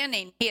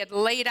beginning, he had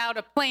laid out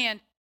a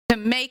plan to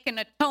make an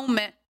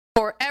atonement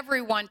for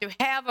everyone to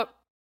have a,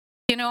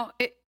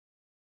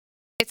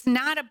 it's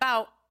not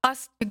about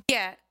us to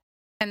get,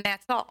 and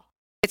that's all.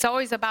 It's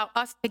always about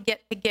us to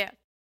get to give.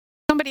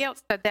 Somebody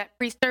else said that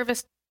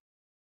pre-service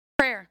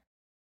prayer.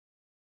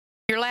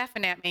 You're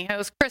laughing at me. It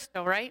was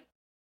Crystal, right?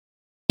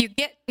 You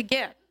get to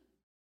give.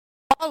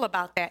 All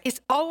about that.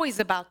 It's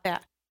always about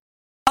that.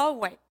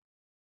 Always.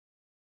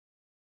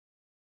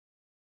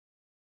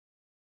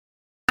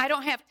 I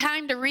don't have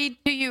time to read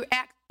to you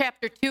Acts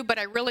chapter 2, but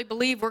I really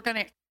believe we're going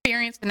to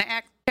experience in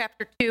Acts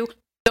chapter 2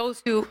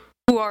 those who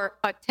are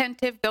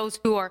attentive, those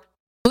who are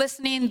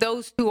listening,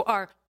 those who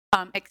are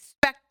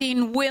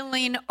expecting,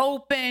 willing,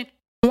 open,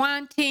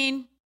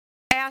 wanting,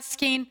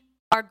 asking,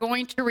 are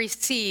going to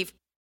receive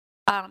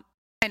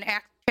in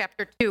Acts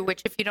chapter 2,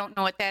 which if you don't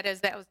know what that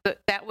is, that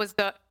was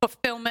the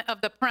fulfillment of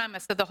the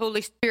promise of the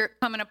Holy Spirit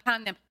coming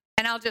upon them.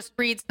 And I'll just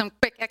read some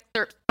quick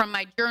excerpts from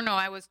my journal.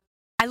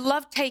 I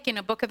love taking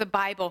a book of the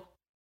Bible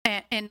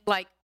and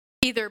like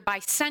either by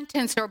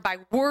sentence or by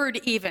word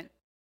even,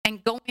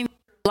 and going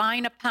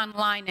line upon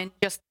line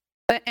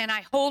and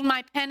I hold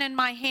my pen in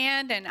my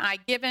hand and I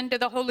give in to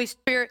the Holy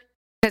Spirit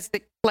because,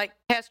 like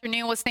Pastor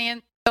Neil was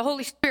saying, the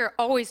Holy Spirit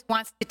always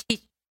wants to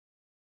teach you.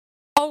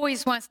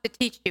 Always wants to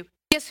teach you.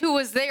 Guess who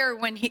was there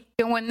when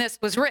this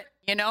was written,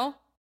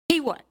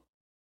 He was.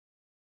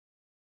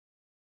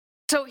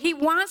 So he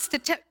wants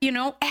to,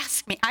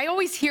 ask me. I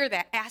always hear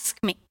that,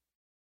 ask me.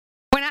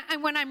 When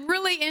I'm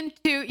really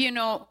into,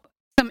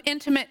 some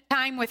intimate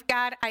time with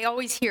God, I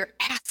always hear,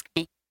 ask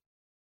me.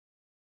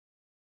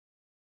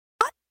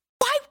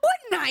 Why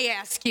wouldn't I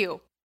ask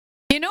you?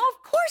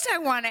 Of course I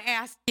want to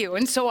ask you,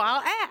 and so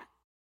I'll ask.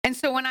 And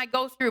so when I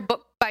go through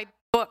book by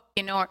book,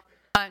 or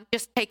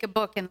just take a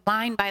book and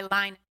line by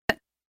line.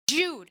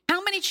 Jude,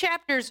 how many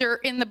chapters are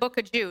in the book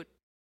of Jude?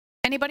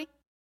 Anybody?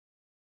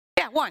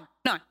 Yeah, one.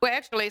 None. Well,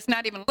 actually, it's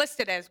not even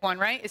listed as one,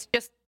 right? It's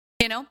just,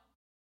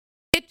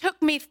 It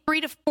took me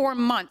 3 to 4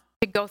 months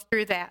to go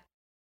through that.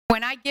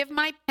 When I give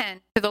my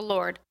pen to the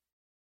Lord,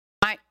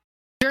 my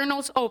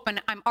journal's open,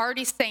 I'm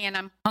already saying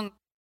I'm hungry.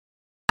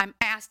 I'm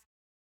asking,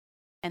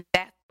 and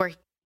that's where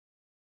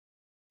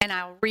and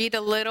I'll read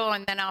a little,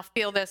 and then I'll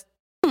feel this,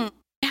 what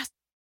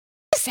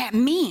does that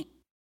mean?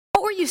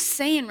 What were you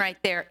saying right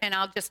there? And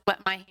I'll just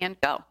let my hand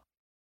go.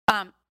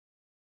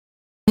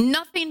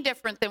 Nothing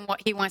different than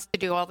what he wants to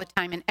do all the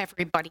time in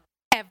everybody.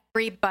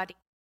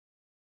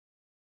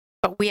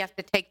 But we have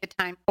to take the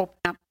time, open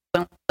up,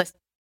 listen.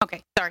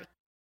 Okay, sorry.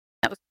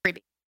 That was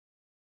creepy.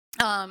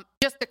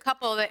 Just a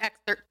couple of the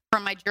excerpts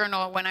from my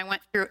journal when I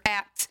went through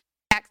Acts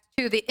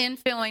 2, the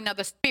infilling of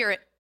the Spirit.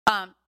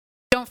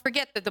 Don't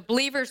forget that the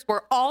believers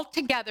were all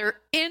together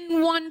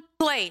in one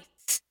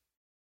place,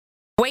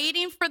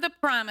 waiting for the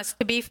promise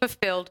to be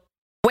fulfilled,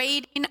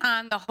 waiting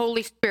on the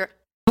Holy Spirit.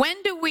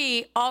 When do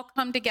we all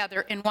come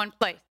together in one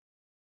place?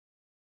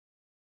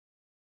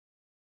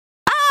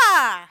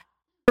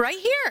 Right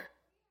here.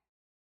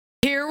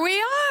 Here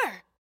we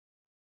are.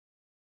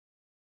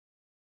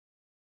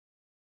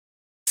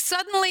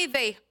 Suddenly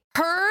they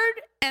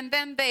heard and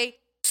then they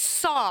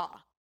saw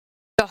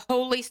the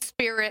Holy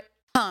Spirit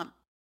come.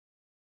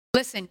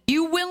 Listen,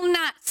 you will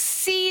not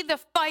see the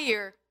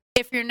fire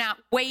if you're not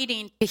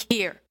waiting to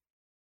hear.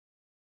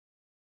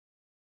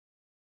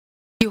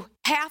 You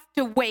have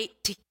to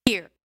wait to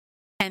hear,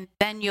 and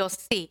then you'll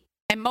see.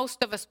 And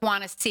most of us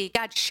want to see.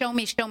 God, show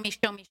me.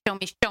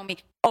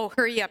 Oh,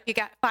 hurry up. You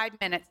got 5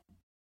 minutes.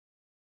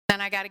 Then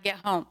I got to get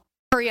home.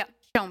 Hurry up.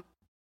 Show me.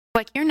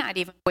 Like, you're not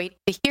even waiting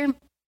to hear me.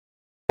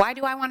 Why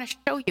do I want to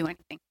show you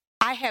anything?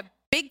 I have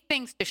big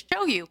things to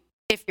show you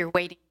if you're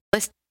waiting,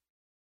 listen,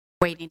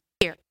 waiting to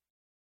hear.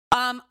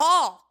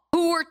 All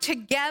who were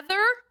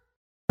together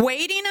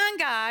waiting on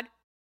God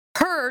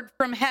heard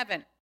from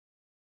heaven.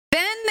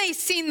 Then they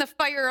seen the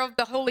fire of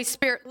the Holy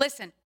Spirit,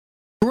 listen,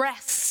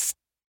 rest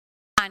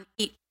on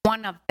each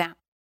one of them.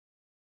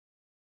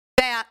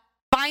 That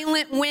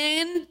violent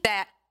wind,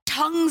 that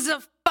tongues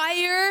of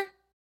fire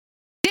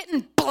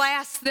didn't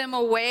blast them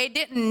away,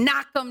 didn't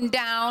knock them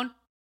down.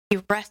 He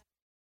rested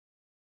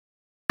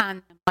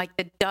on them like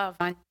the dove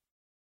on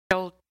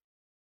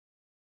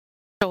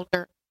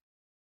shoulder,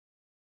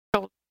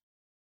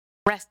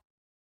 rest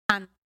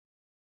on them.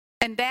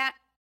 And that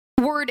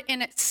word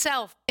in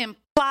itself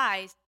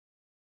implies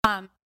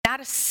not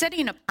a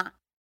sitting upon,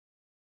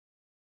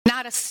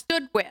 not a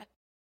stood with,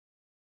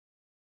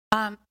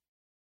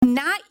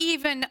 not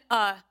even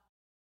I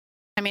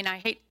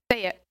hate to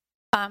say it,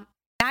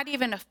 not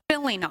even a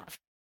filling of,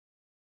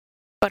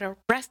 but a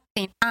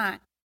resting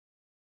on.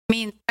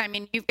 You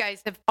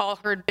guys have all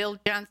heard Bill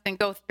Johnson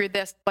go through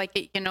this, like,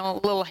 a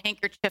little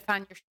handkerchief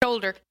on your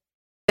shoulder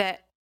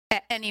that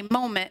at any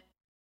moment,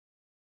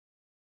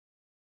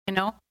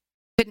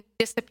 could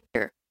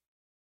disappear,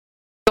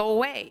 go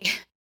away,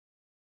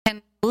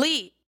 and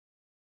leave.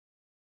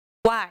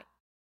 Why?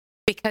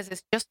 Because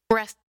it's just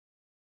rest.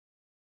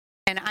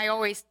 And I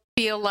always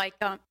feel like,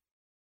 you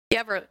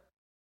ever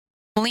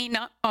lean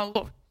up? Oh,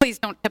 Lord, please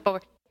don't tip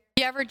over.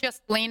 You ever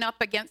just lean up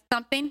against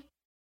something?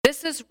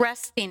 This is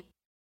resting.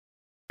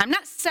 I'm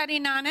not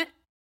sitting on it,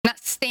 not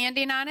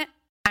standing on it.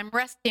 I'm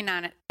resting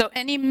on it. So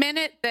any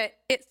minute that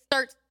it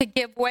starts to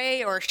give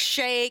way or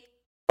shake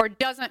or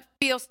doesn't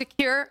feel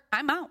secure,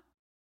 I'm out.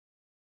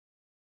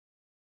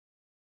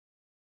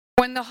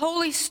 When the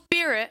Holy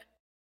Spirit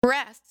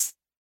rests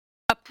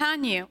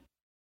upon you,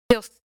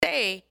 he'll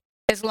stay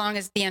as long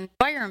as the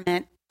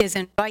environment is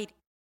inviting.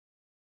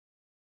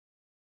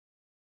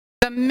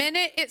 The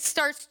minute it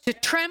starts to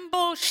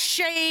tremble,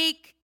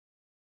 shake,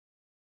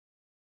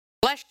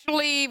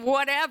 fleshly,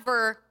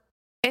 whatever,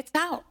 it's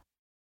out.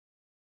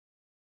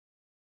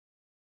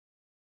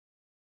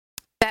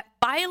 That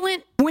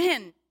violent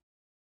wind,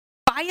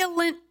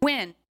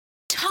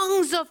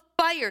 tongues of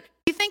fire.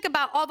 You think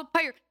about all the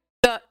fire,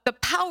 the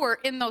power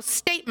in those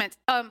statements.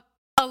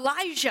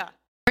 Elijah,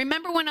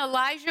 remember when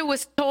Elijah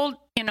was told,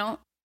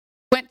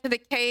 went to the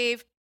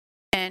cave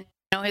and,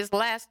 his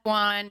last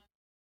one,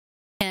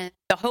 and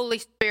the Holy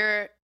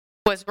Spirit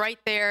was right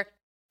there,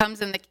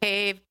 comes in the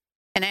cave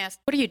and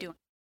asks, what are you doing?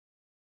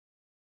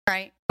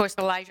 Right? Of course,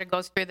 Elijah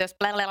goes through this,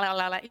 blah, blah, blah,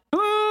 blah, blah.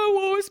 Oh,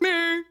 woe is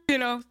me,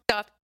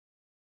 stuff.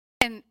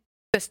 And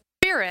the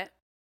Spirit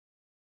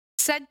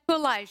said to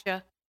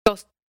Elijah, go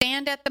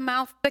stand at the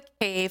mouth of the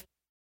cave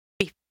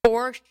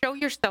show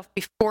yourself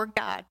before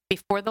God,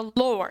 before the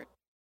Lord,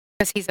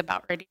 because he's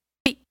about ready to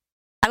speak.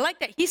 I like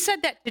that. He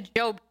said that to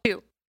Job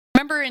too.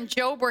 Remember in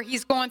Job where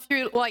he's going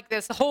through like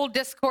this whole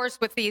discourse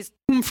with these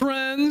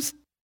friends,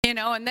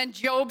 and then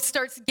Job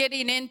starts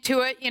getting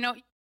into it,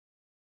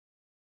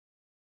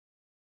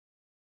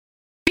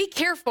 Be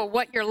careful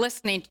what you're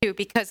listening to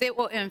because it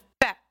will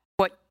infect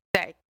what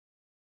you say.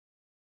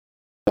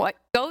 What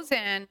goes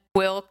in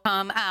will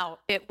come out.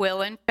 It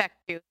will infect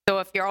you. So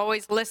if you're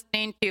always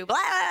listening to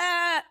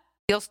blah,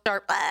 you'll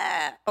start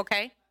blah,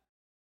 okay?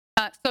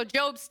 So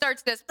Job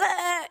starts this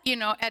blah,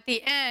 at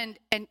the end.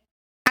 And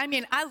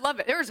I love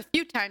it. There was a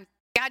few times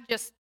God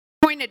just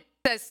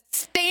says,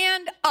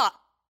 stand up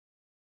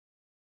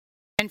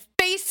and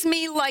face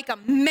me like a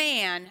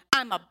man.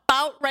 I'm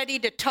about ready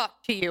to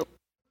talk to you.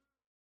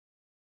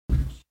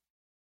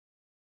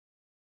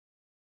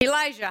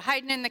 Elijah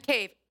hiding in the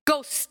cave.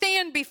 Go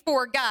stand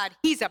before God.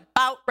 He's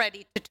about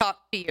ready to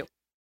talk to you.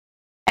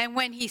 And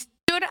when he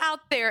stood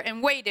out there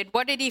and waited,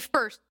 what did he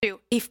first do?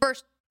 He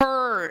first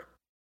heard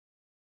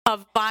a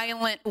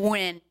violent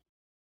wind.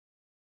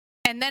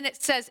 And then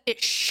it says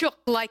it shook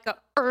like an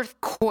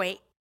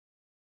earthquake,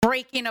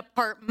 breaking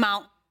apart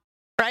mountains,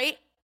 right?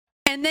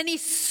 And then he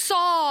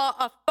saw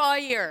a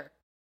fire,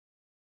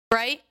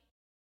 right?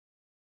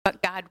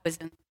 But God was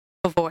in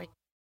the void.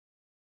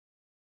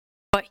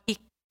 But he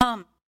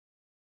comes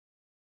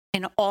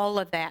in all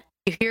of that.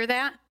 You hear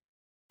that?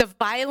 The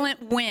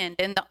violent wind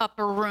in the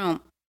upper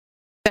room,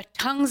 the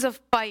tongues of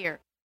fire,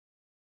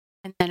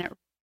 and then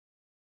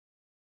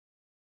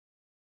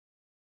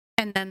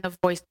the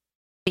voice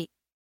speaks.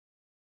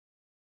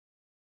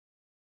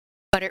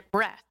 But it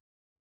rests.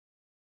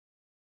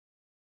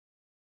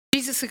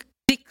 Jesus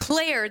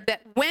declared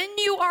that when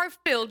you are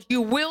filled,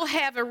 you will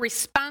have a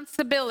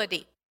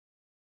responsibility.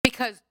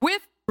 Because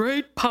with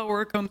great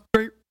power comes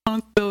great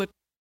responsibility.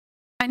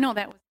 I know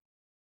that was.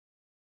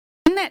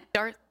 Isn't that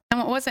Darth?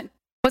 And was it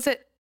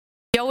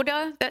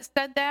Yoda that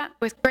said that?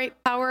 With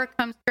great power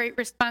comes great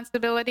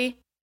responsibility.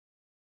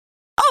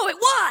 Oh, it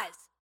was.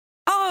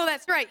 Oh,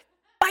 that's right.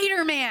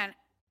 Spider-Man. I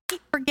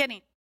keep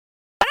forgetting.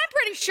 But I'm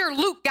pretty sure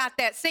Luke got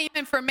that same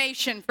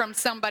information from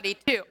somebody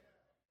too.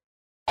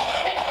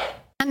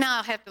 And now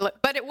I'll have to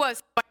look. But it was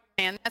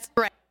Spider-Man. That's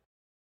right.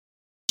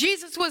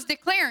 Jesus was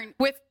declaring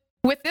with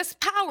with this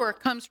power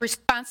comes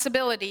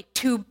responsibility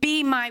to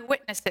be my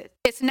witnesses.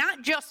 It's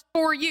not just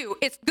for you.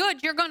 It's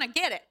good. You're going to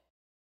get it.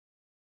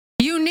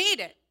 You need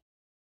it.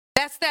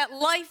 That's that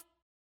life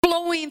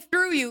flowing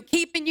through you,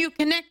 keeping you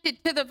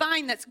connected to the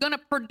vine that's going to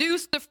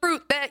produce the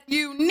fruit that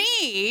you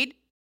need.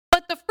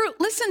 But the fruit,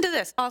 listen to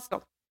this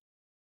also.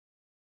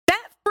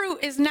 That fruit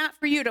is not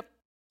for you to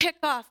pick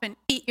off and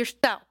eat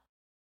yourself.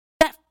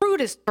 That fruit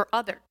is for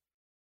others.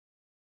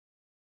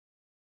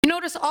 You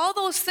notice all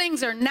those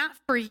things are not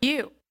for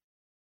you.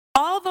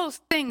 All those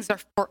things are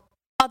for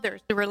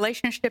others, the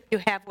relationship you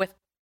have with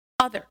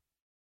others.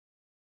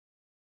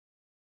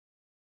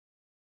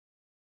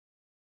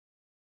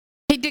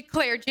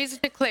 Jesus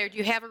declared,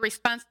 you have a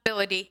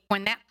responsibility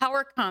when that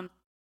power comes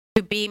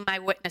to be my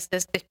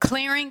witnesses,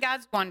 declaring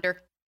God's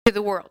wonder to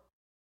the world.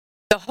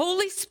 The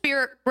Holy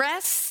Spirit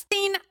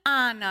resting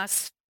on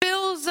us,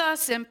 fills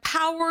us,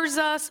 empowers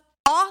us,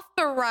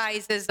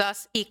 authorizes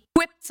us,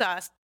 equips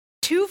us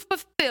to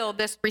fulfill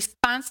this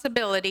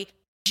responsibility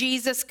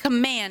Jesus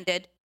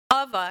commanded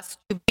of us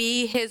to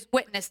be his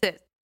witnesses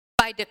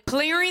by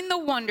declaring the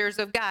wonders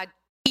of God,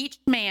 each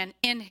man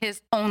in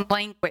his own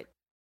language.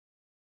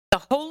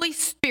 The Holy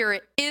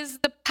Spirit is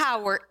the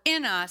power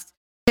in us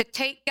to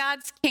take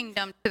God's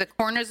kingdom to the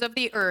corners of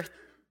the earth,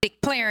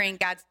 declaring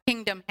God's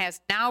kingdom has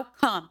now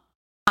come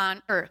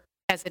on earth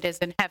as it is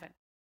in heaven.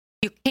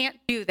 You can't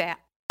do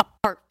that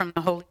apart from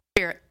the Holy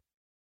Spirit.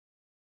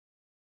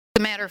 As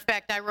a matter of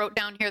fact, I wrote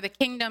down here, the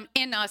kingdom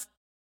in us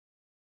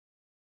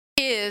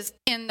is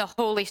in the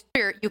Holy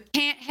Spirit. You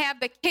can't have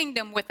the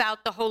kingdom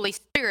without the Holy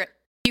Spirit.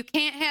 You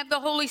can't have the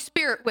Holy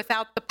Spirit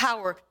without the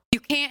power. You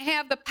can't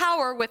have the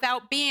power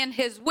without being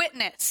his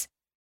witness.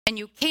 And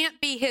you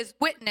can't be his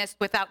witness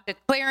without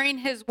declaring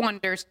his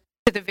wonders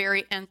to the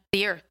very ends of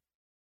the earth.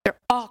 They're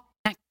all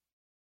connected.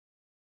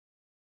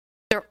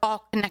 They're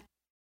all connected.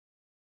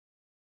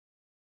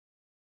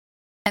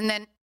 And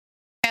then,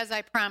 as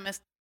I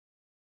promised,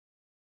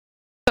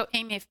 so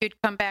Amy, if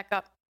you'd come back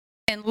up.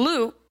 In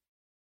Luke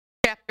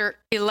chapter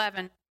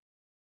 11,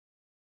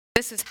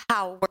 this is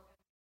how we're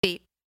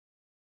deep.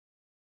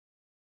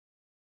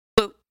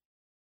 Luke.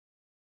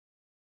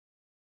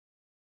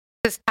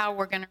 This is how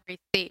we're going to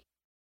receive.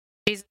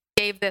 Jesus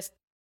gave this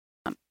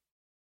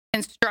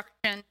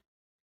instruction.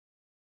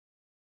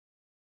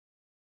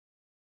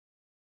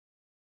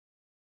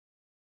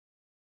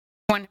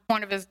 When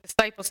one of his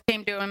disciples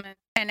came to him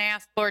and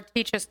asked, Lord,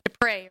 teach us to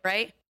pray,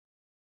 right?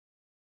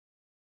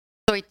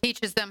 So he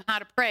teaches them how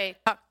to pray,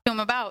 talks to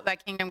them about thy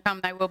kingdom come,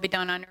 thy will be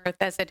done on earth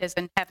as it is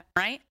in heaven,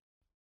 right?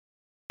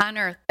 On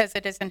earth as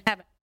it is in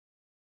heaven.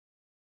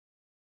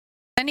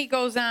 Then he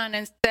goes on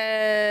and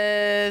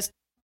says,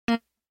 all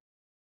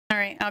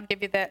right, I'll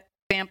give you that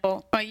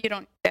example. Oh, you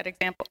don't need that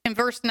example. In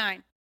verse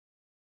 9,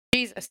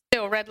 Jesus,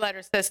 still red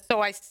letter, says,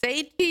 so I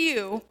say to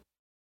you,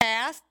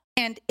 ask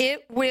and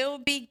it will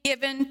be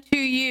given to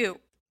you.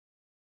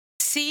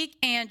 Seek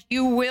and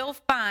you will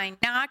find.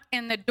 Knock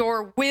and the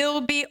door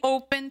will be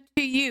opened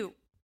to you.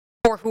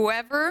 For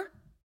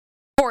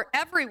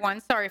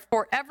everyone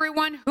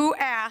who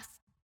asks,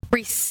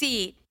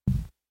 receive.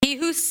 He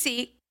who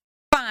seeks,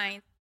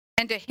 finds.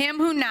 And to him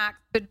who knocks,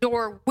 the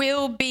door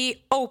will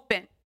be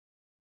open.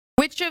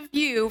 Which of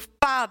you,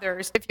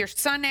 fathers, if your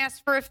son asks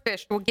for a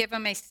fish, will give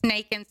him a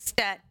snake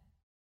instead?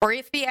 Or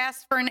if he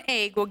asks for an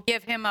egg, will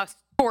give him a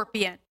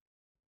scorpion?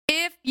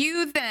 If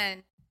you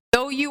then,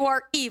 though you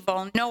are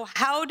evil, know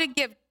how to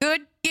give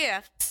good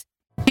gifts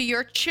to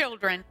your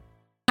children,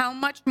 how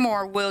much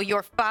more will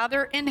your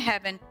Father in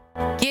heaven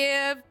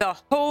give the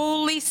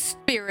Holy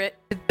Spirit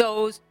to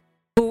those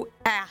who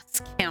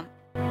ask him?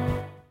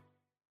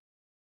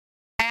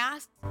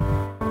 Ask,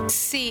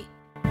 seek,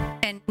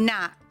 and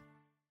knock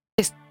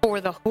is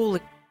for the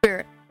Holy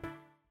Spirit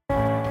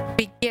to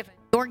be given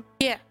your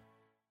gift.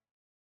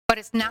 But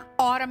it's not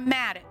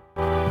automatic.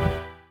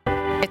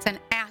 It's an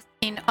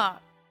asking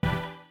up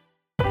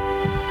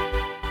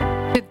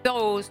to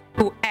those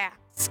who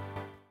ask.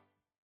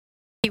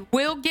 He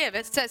will give.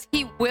 It says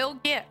he will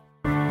give.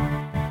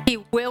 He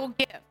will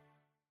give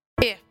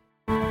if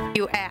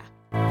you ask.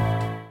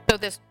 So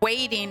this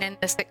waiting and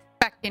this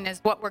expecting is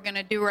what we're going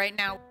to do right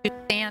now. Would you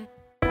stand?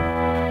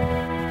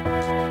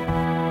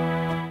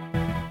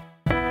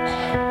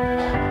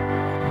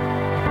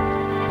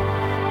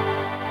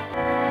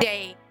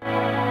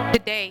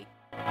 Today,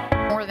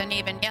 more than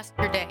even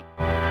yesterday,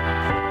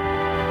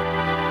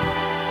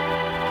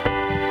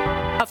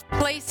 of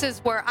places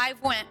where I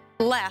went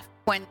left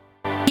when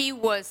he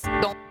was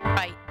going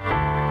right.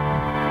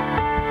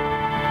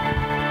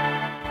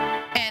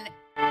 And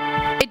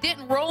it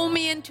didn't roll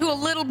me into a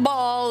little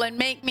ball and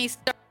make me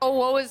start, oh,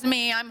 woe is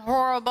me, I'm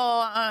horrible,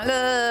 I'm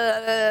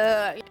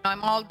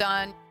all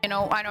done.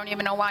 I don't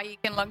even know why you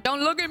can look.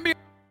 Don't look at me,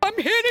 I'm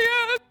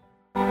hideous.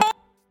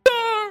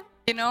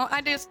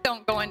 I just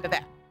don't go into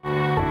that.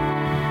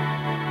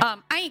 I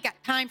ain't got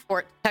time for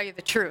it, to tell you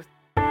the truth.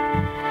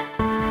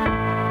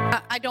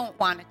 I don't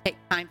want to take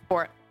time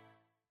for it.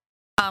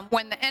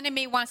 When the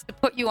enemy wants to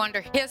put you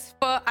under his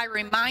foot, I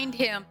remind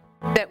him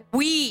that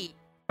we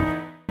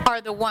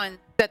are the ones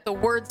that the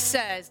word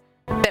says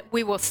that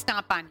we will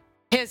stomp on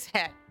his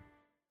head.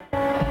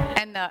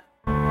 And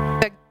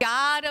the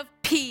God of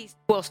peace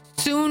will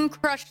soon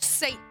crush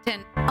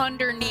Satan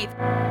underneath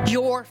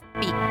your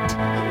feet.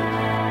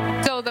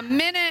 So the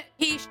minute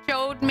he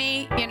showed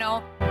me,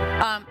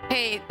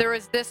 hey, there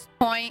was this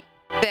point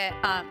that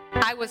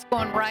I was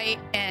going right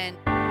and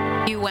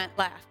you went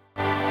left.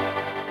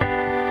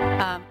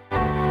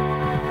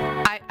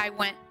 I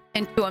went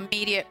into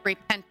immediate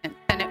repentance,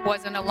 and it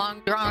wasn't a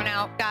long drawn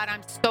out, God,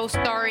 I'm so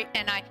sorry,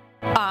 and I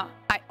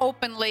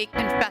openly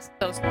confessed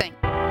those things.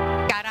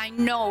 God, I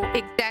know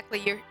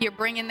exactly, you're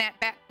bringing that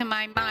back to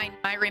my mind,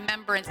 my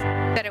remembrance,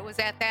 that it was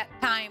at that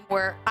time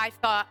where I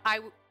thought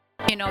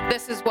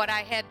this is what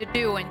I had to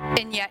do,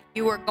 and yet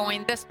you were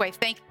going this way.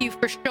 Thank you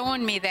for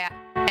showing me that,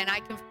 and I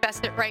confess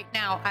it right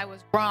now. I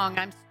was wrong.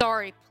 I'm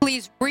sorry.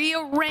 Please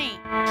rearrange,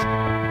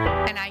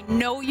 and I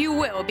know you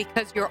will,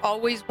 because you're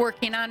always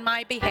working on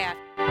my behalf,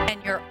 and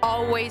you're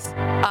always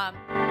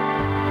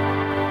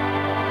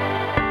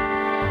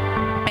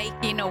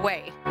making a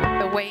way,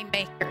 the way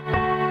maker.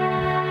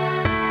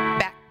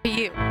 Back to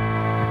you.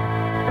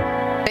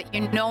 That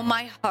you know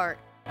my heart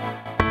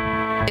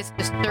is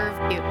to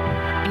serve you.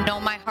 You know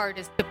my heart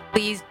is to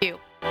please you.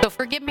 So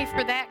forgive me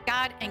for that,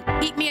 God, and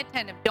keep me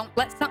attentive. Don't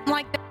let something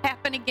like that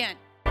happen again.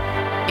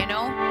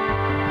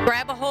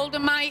 Grab a hold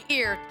of my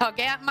ear, tug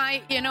at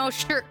my,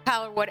 shirt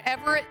collar,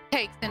 whatever it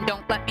takes, and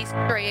don't let me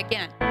stray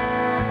again.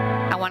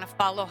 I want to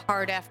follow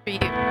hard after you.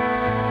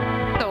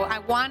 So I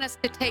want us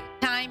to take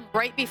time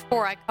right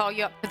before I call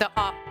you up to the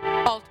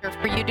altar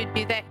for you to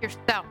do that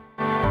yourself.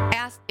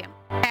 Ask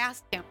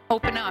him,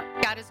 open up.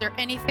 God, is there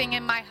anything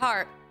in my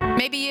heart?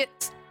 Maybe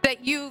it's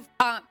that you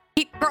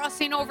keep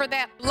crossing over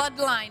that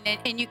bloodline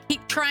and you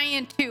keep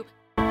trying to,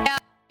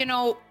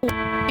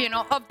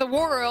 of the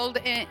world,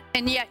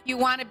 and yet you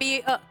want to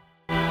be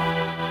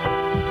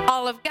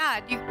all of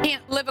God. You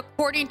can't live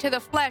according to the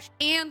flesh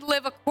and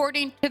live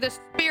according to the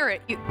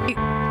Spirit.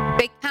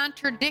 They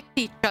contradict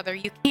each other.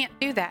 You can't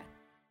do that.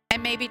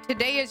 And maybe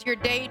today is your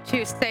day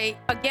to say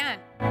again,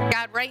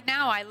 God, right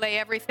now I lay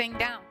everything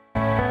down.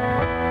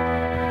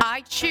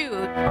 I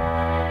choose,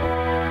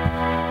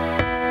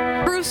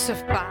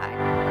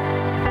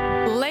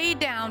 crucify, lay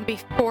down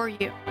before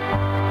you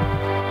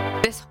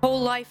this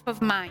whole life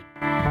of mine.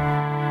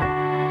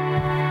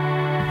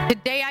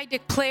 Today I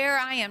declare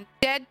I am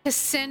dead to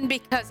sin,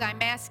 because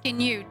I'm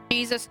asking you,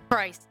 Jesus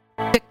Christ,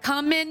 to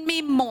come in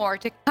me more,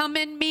 to come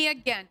in me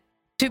again,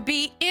 to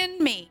be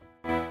in me,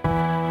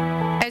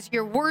 as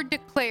your word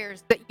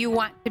declares that you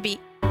want to be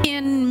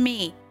in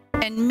me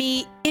and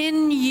me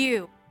in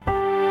you.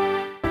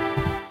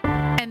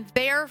 And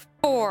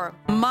therefore,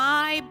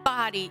 my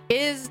body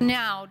is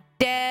now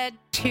dead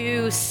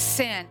to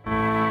sin,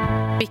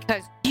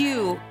 because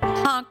you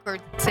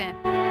conquered sin.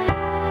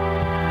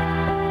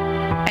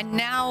 And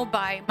now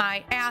by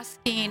my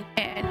asking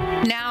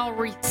and now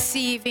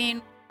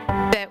receiving,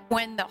 that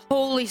when the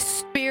Holy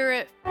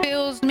Spirit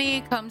fills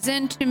me, comes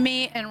into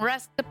me, and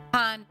rests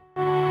upon,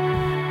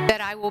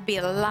 that I will be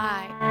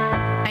alive.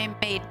 I am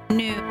made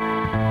new.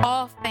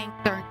 All things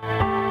are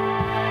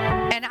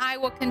new. And I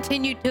will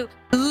continue to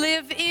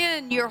live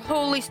in your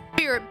Holy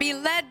Spirit, be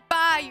led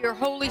by your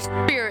Holy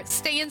Spirit,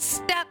 stay in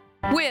step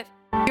with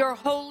your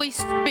Holy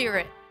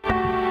Spirit.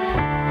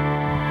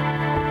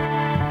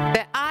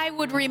 That I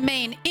would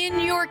remain in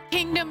your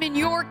kingdom, and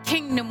your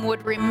kingdom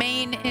would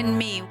remain in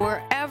me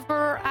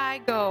wherever I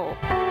go.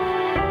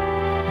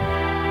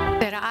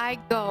 That I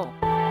go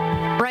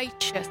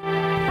righteous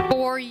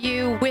for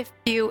you, with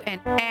you,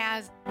 and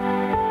as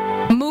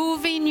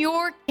moving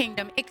your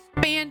kingdom,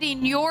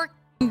 expanding your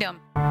kingdom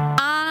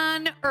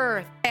on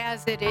earth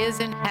as it is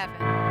in heaven.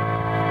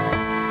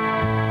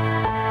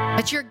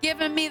 That you're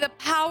giving me the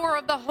power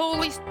of the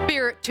Holy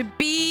Spirit to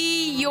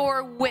be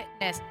your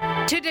witness,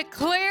 to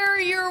declare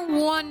your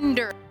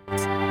wonders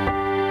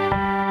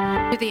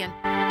to the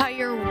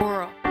entire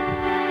world.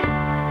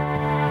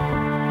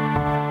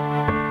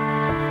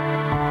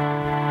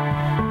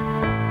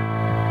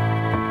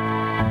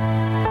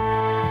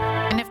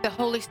 And if the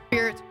Holy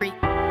Spirit's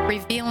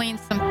revealing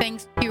some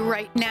things to you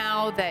right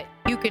now that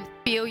you can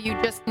feel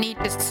you just need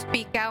to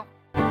speak out,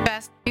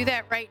 confess, do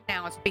that right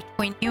now. It's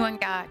between you and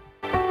God.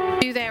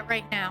 Do that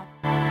right now.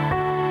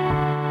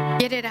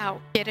 Get it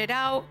out, get it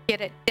out,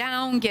 get it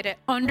down, get it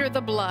under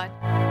the blood.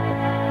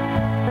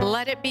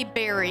 Let it be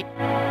buried.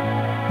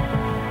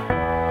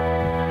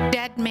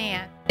 Dead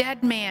man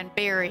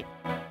buried.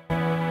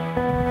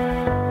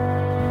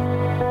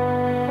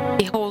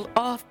 Behold,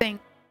 all things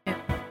new.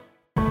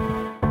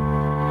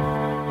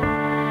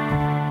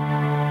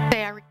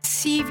 Say, I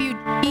receive you,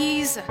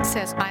 Jesus,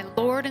 as my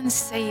Lord and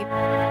Savior.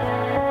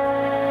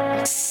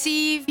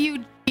 Receive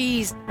you,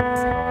 Jesus,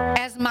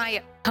 as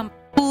my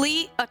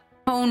complete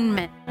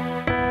atonement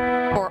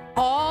for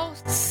all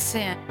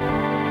sin,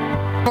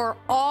 for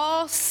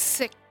all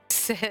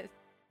sicknesses,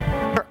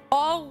 for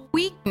all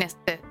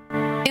weaknesses,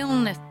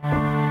 illness,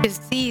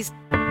 disease,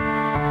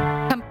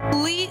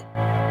 completely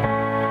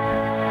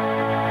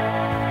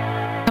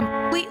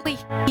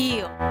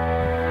healed,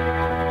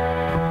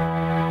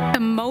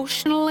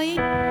 emotionally,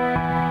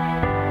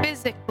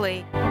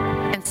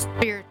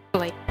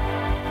 spiritually.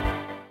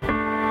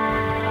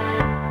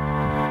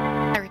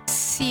 I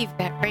receive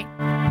that right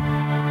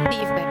now.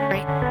 Receive that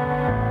right now.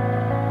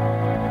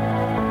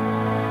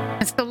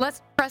 And so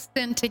let's press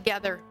in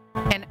together.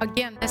 And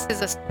again, this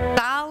is a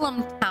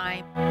solemn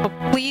time, so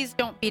please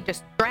don't be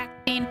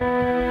distracting.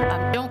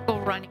 Don't go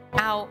running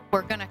out.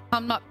 We're going to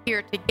come up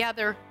here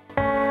together,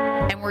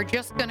 and we're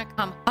just going to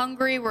come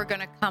hungry. We're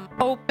going to come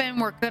open.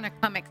 We're going to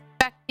come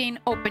expecting.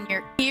 Open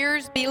your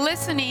ears. Be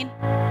listening.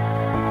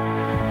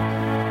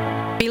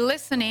 Be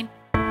listening.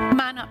 Come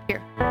on up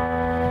here.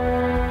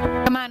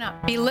 Come on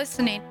up. Be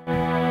listening.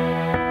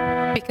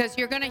 Because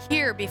you're going to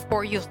hear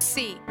before you'll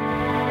see.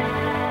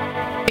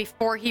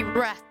 Before he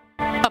rests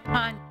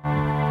upon you.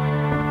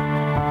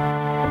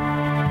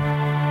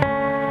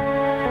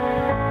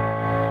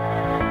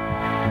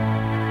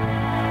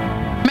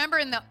 Remember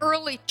in the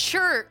early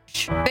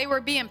church, they were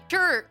being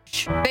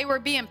church. They were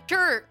being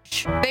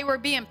church. They were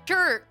being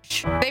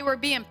church. They were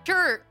being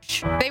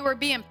church. They were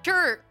being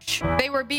church. They were being